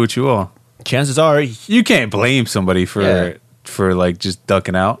information. You do what you will. Chances are, You can't blame somebody for Yeah. like just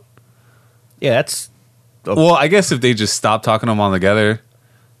ducking out. yeah, that's... Well, I guess if they just stop talking to them all together,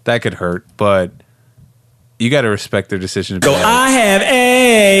 that could hurt. But you got to respect their decision. To be like, have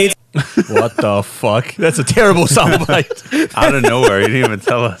AIDS. What the fuck? That's a terrible soundbite. out of nowhere, you didn't even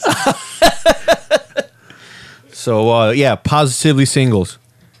tell us. So, yeah, Positively Singles.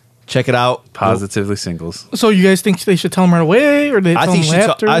 Check it out. Positively singles. So you guys think they should tell them right away, or they I tell think them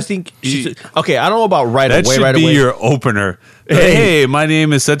after? I think she okay. I don't know about right That away. should Right be away. your opener. Hey, my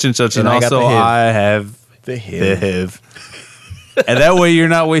name is such and such, and And I got also the HIV. I have The the HIV. HIV. And that way, you're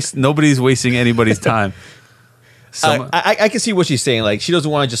not nobody's wasting anybody's time. I can see what she's saying. Like she doesn't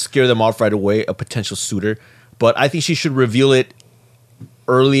want to just scare them off right away, a potential suitor. But I think she should reveal it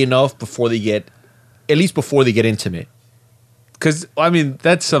early enough before they get intimate. Because I mean,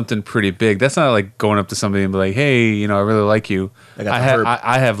 that's something pretty big. That's not like going up to somebody and be like, "Hey, I really like you. I got the herb."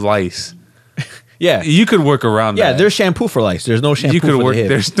 I have lice." Yeah, You could work around yeah. that. There's shampoo for lice. There's no shampoo You could for work. the HIV.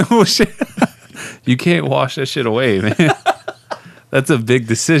 There's no shit. You can't wash that shit away, man. That's a big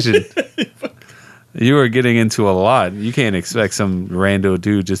decision. You are getting into a lot. You can't expect some rando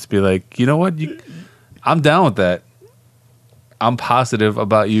dude just to be like, you know what? I'm down with that. I'm positive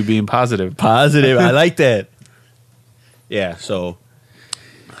about you being positive. Positive. I like that. Yeah. So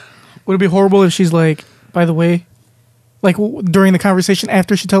Would it be horrible if she's like, by the way, like during the conversation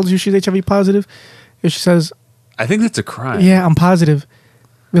after she tells you she's HIV positive, if she says, I think that's a crime. "Yeah, I'm positive,"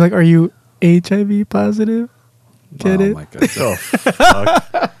 be like, "Are you HIV positive?" Get it? My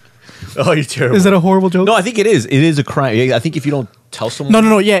God. oh, you're terrible. Is that a horrible joke? No, I think it is. It is a crime. I think if you don't tell someone,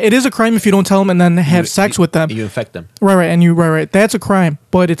 No. Yeah, it is a crime if you don't tell them and then have sex with them. you infect them. Right. That's a crime,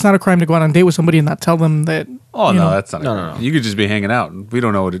 but it's not a crime to go out on a date with somebody and not tell them that. Oh, you no, know. that's not a No, crime. no. You could just be hanging out. We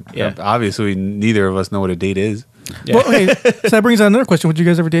don't know what it Yeah. Obviously, neither of us know what a date is. Yeah. Well, okay, so that brings on another question: would you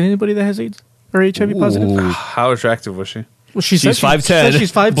guys ever date anybody that has AIDS or HIV positive? Ooh. How attractive was she? Well, she says She's 5'10",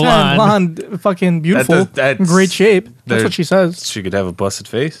 she's 5'10", blonde. blonde, fucking beautiful, that's- in great shape. That's there- what she says. She could have a busted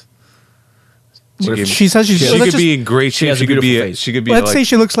face. She says she's. She let's could just- be in great shape. has a She could be. beautiful face. She could be. Let's like, say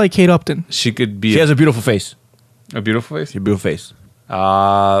she looks like Kate Upton. she could be She has a beautiful face. a beautiful face. Your beautiful face.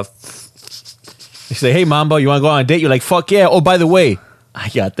 Uh, You say, "Hey, Mamba, you want to go on a date?" You're like, "Fuck yeah!" Oh, by the way, I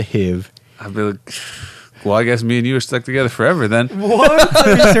got the HIV. I'd be like, Well, I guess me and you are stuck together forever then. What?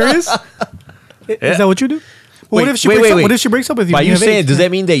 Are you serious? Is that what you do? Well, what if she What if she breaks up with you? By and you have saying, AIDS? does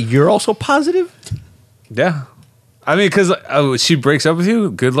that mean that you're also positive? Yeah. I mean, because she breaks up with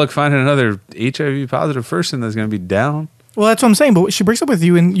you, good luck finding another HIV positive person that's going to be down. Well, that's what I'm saying. But she breaks up with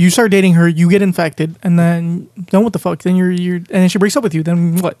you, and you start dating her. You get infected, and then what the fuck? Then and then she breaks up with you.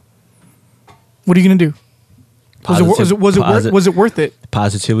 Then what? What are you gonna do? Was it worth it?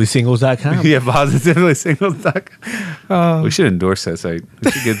 Positively-singles.com. Yeah, positively single duck. We should endorse that site.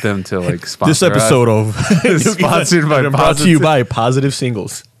 We should get them to like sponsor This episode of us. Sponsored by brought to you by Positive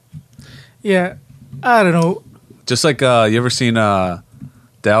Singles. Yeah, I don't know. Just like you ever seen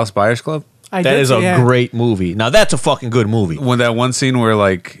Dallas Buyers Club? That is a great movie. Now that's a fucking good movie. When that one scene where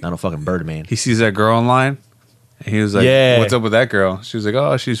like Not a fucking Birdman. he sees that girl online, and he was like, Yeah. "What's up with that girl?" She was like,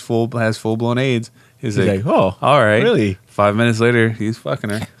 "Oh, she's has full blown AIDS." He's He's like, like, "Oh, all right." really?" 5 minutes later, he's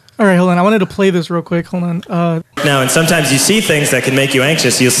fucking her. All right, hold on. I wanted to play this real quick. Hold on. Now, and sometimes you see things that can make you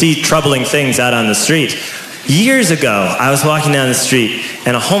anxious. You'll see troubling things out on the street. Years ago, I was walking down the street,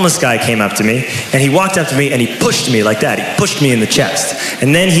 and a homeless guy came up to me, and he walked up to me, and he pushed me like that. He pushed me in the chest.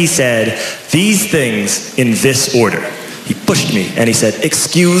 And then he said, "These things in this order." He pushed me, and he said,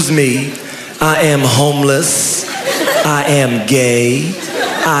 "Excuse me, I am homeless. I am gay.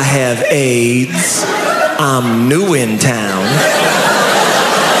 I have AIDS. I'm new in town."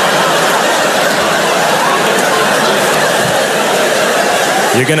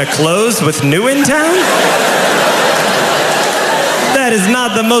 You're gonna close with new in town? That is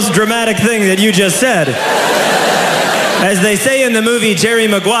not the most dramatic thing that you just said. As they say in the movie Jerry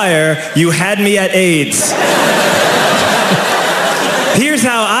Maguire, you had me at AIDS. Here's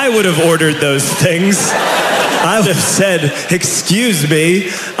how I would have ordered those things. I would have said, "Excuse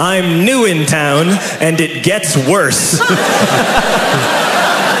me, I'm new in town, and it gets worse."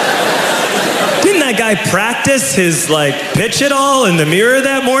 Didn't that guy practice his pitch it all in the mirror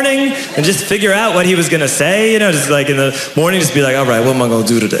that morning and just figure out what he was gonna say? You know, just like in the morning, just be like, "All right, what am I gonna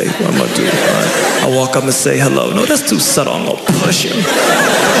do today? What am I gonna do? All right, I'll walk up and say hello. No, that's too subtle. I'm gonna push him.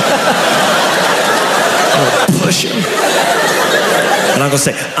 I'm gonna push him. And I'm gonna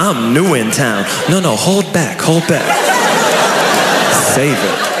say, I'm new in town. No, hold back. Save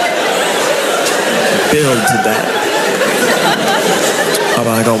it. Build to that. I'm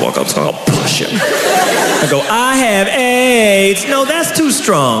gonna walk up, so I'm gonna push him. I go, I have AIDS. No, that's too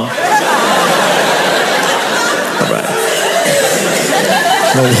strong. All right.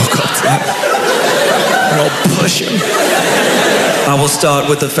 I'm gonna walk up to him. I'm gonna push him. I will start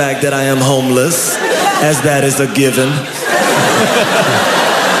with the fact that I am homeless, as that is a given.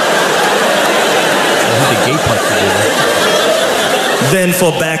 The gay part together. Then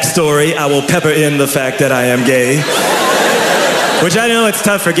for backstory, I will pepper in the fact that I am gay. Which I know it's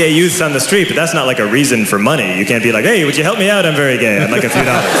tough for gay youths on the street, but that's not like a reason for money. You can't be like, "Hey, would you help me out? I'm very gay. I'd like a few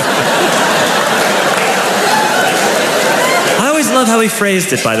dollars." I always love how he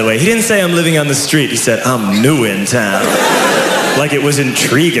phrased it, by the way. He didn't say I'm living on the street. He said, "I'm new in town." Like it was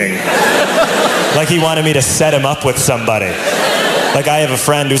intriguing. Like he wanted me to set him up with somebody. Like I have a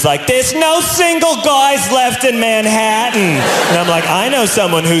friend who's like, "There's no single guys left in Manhattan." And I'm like, "I know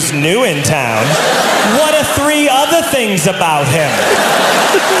someone who's new in town. What are 3 other things about him?"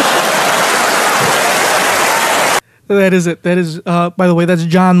 That is it. That is, by the way, that's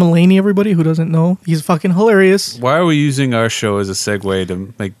John Mulaney, everybody who doesn't know. He's fucking hilarious. Why are we using our show as a segue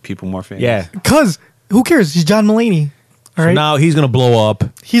to make people more famous? Yeah. Because, who cares? He's John Mulaney. All right? Now he's gonna blow up.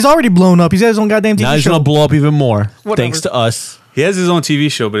 He's already blown up. He's got his own goddamn TV Now he's show. gonna blow up even more. Whatever. Thanks to us. He has his own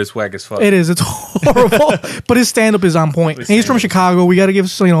TV show, but it's whack as fuck. It is. It's horrible. But his stand-up is on point. And he's from Chicago. We got to give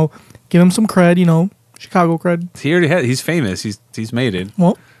him some cred, Chicago cred. He already had. He's famous. He's made it.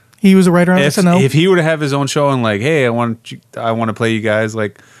 Well, he was a writer on SNL. If he were to have his own show and hey, I want to play you guys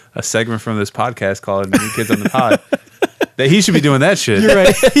a segment from this podcast called New Kids on the Pod, that he should be doing that shit. You're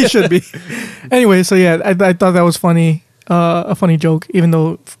right. He should be. Anyway, so yeah, I thought that was funny. A funny joke, even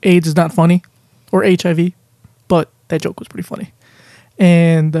though AIDS is not funny, or HIV, but that joke was pretty funny.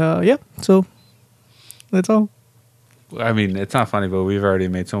 And yeah, so that's all. I mean, it's not funny, but we've already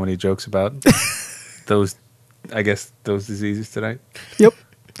made so many jokes about those diseases tonight. Yep.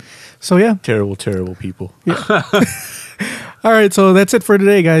 So yeah. Terrible, terrible people. Yeah. All right, so that's it for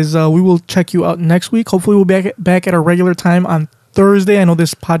today, guys. We will check you out next week. Hopefully, we'll be back at our regular time on Thursday. I know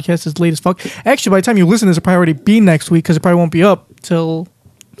this podcast is late as fuck. Actually, by the time you listen to this, it'll probably already be next week because it probably won't be up till...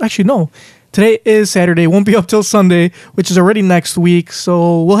 Actually, no. Today is Saturday. It won't be up till Sunday, which is already next week.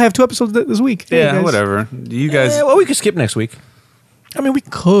 So we'll have 2 episodes this week. Yeah, hey, whatever. You guys... Well, we could skip next week. I mean, we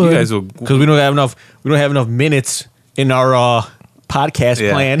could. You guys will... Because we don't have enough minutes in our podcast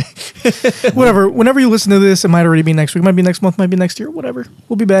Yeah. plan. Whatever. Whenever you listen to this, it might already be next week. Might be next month. Might be next year. Whatever.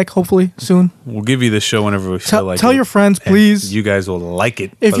 We'll be back hopefully soon. We'll give you the show whenever we feel like Tell it. your friends, And please. You guys will like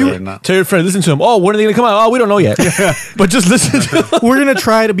it. If whether you- or not. Tell your friend, listen to them. Oh, when are they going to come out? Oh, we don't know yet. But just listen to them. We're gonna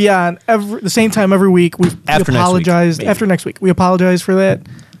try to be on the same time every week. We After next week, apologize maybe. after next week. We apologize for that.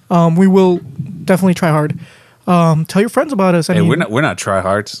 We will definitely try hard. Tell your friends about us. I Hey, mean, we're not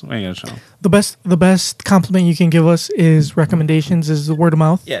tryhards. We ain't gonna show. the best compliment you can give us is recommendations, is the word of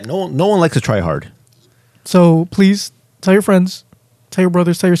mouth. Yeah, no one likes to try hard. So please tell your friends, tell your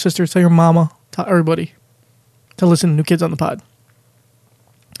brothers, tell your sisters, tell your mama, tell everybody to listen to New Kids on the Pod.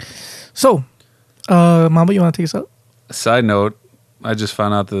 So, Mama, you want to take us out? Side note: I just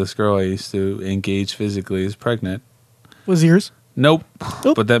found out that this girl I used to engage physically is pregnant. Was yours? Nope.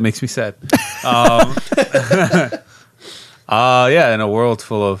 Nope. But that makes me sad. Yeah, in a world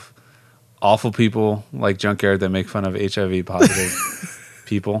full of awful people like Junkyard that make fun of HIV positive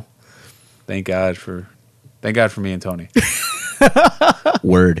people. Thank God for me and Tony.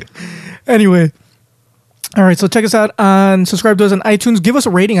 Word. Anyway. All right, so check us out subscribe to us on iTunes. Give us a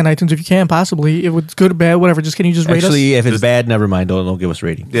rating on iTunes if you can, possibly. If it's good or bad, whatever. Just can you just rate us? Actually, if it's Just- bad, never mind. Don't give us a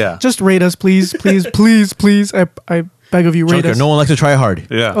rating. Yeah. Just rate us, please, please, please, please. I beg of you, rate Junker, us. no one likes to try hard.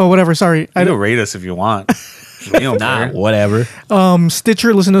 Yeah. Oh, whatever. Sorry. You can rate us if you want. We don't care. Whatever.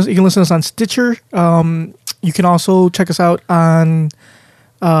 Stitcher. Listen to us. You can listen to us on Stitcher. You can also check us out on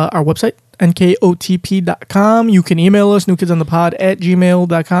our website, nkotp.com. You can email us,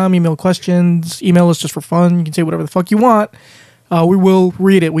 newkidsonthepod@gmail.com. Email questions. Email us just for fun. You can say whatever the fuck you want. We will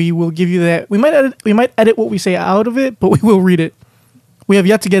read it. We will give you that. We might edit what we say out of it, but we will read it. We have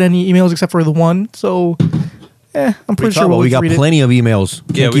yet to get any emails except for the one. So, I'm pretty sure we got read it. plenty of emails.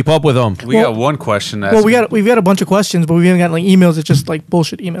 Can't keep up with them. We got one question. Well, we've got a bunch of questions, but we haven't got like emails. It's just like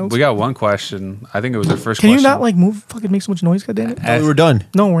bullshit emails. We got one question. I think it was our first Can question. you not like move? Fucking make so much noise, goddammit. We were done.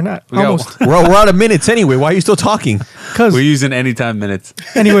 No, we're not. got Almost. one. We're out of minutes anyway. Why are you still talking? Because We're using anytime minutes.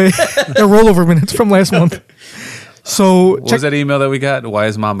 anyway, they're rollover minutes from last month. So What was that email that we got? Why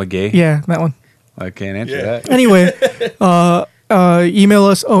is Mama gay? Yeah, that one. I can't answer that. Anyway, email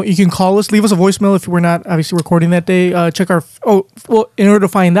us. Oh, you can call us. Leave us a voicemail if we're not obviously recording that day. Check our. In order to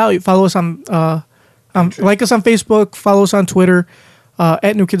find out, you follow us on. Like us on Facebook. Follow us on Twitter.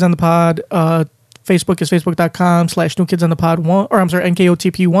 At New Kids on the Pod. Facebook is facebook.com/newkidsonthepod1. Or I'm sorry,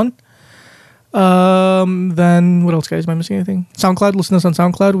 NKOTP1. Then what else, guys? Am I missing anything? SoundCloud. Listen to us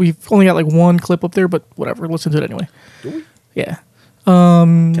on SoundCloud. We've only got like one clip up there, but whatever. Listen to it anyway. Do we? Yeah.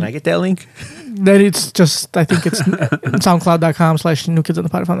 Can I get that link? Then it's just, I think it's soundcloud.com/New Kids on the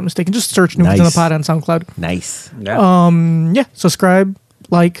Pod, if I'm not mistaken. Just search New Kids on the Nice. Pod on SoundCloud. Nice. Yeah. Yeah, subscribe,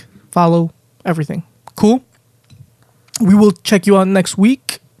 like, follow, everything. Cool. We will check you out next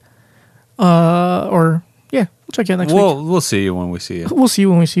week. We'll check you out next week. We'll see you when we see you. We'll see you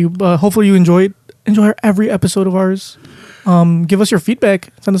when we see you. Hopefully you enjoy every episode of ours. Give us your feedback.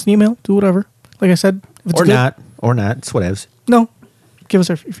 Send us an email. Do whatever. Like I said, if it's Or good- not. Or not. It's whatevs. No. Give us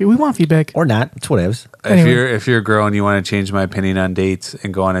we want feedback. Or not. It's whatevs. Anyway. If you're a girl and you want to change my opinion on dates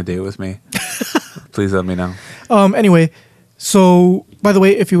and go on a date with me, please let me know. Anyway, so by the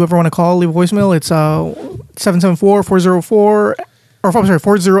way, if you ever want to call, leave a voicemail. It's 774-404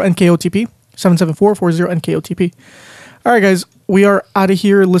 40-NKOTP. 774-40-NKOTP. All right, guys, we are out of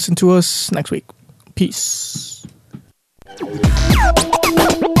here. Listen to us next week. Peace.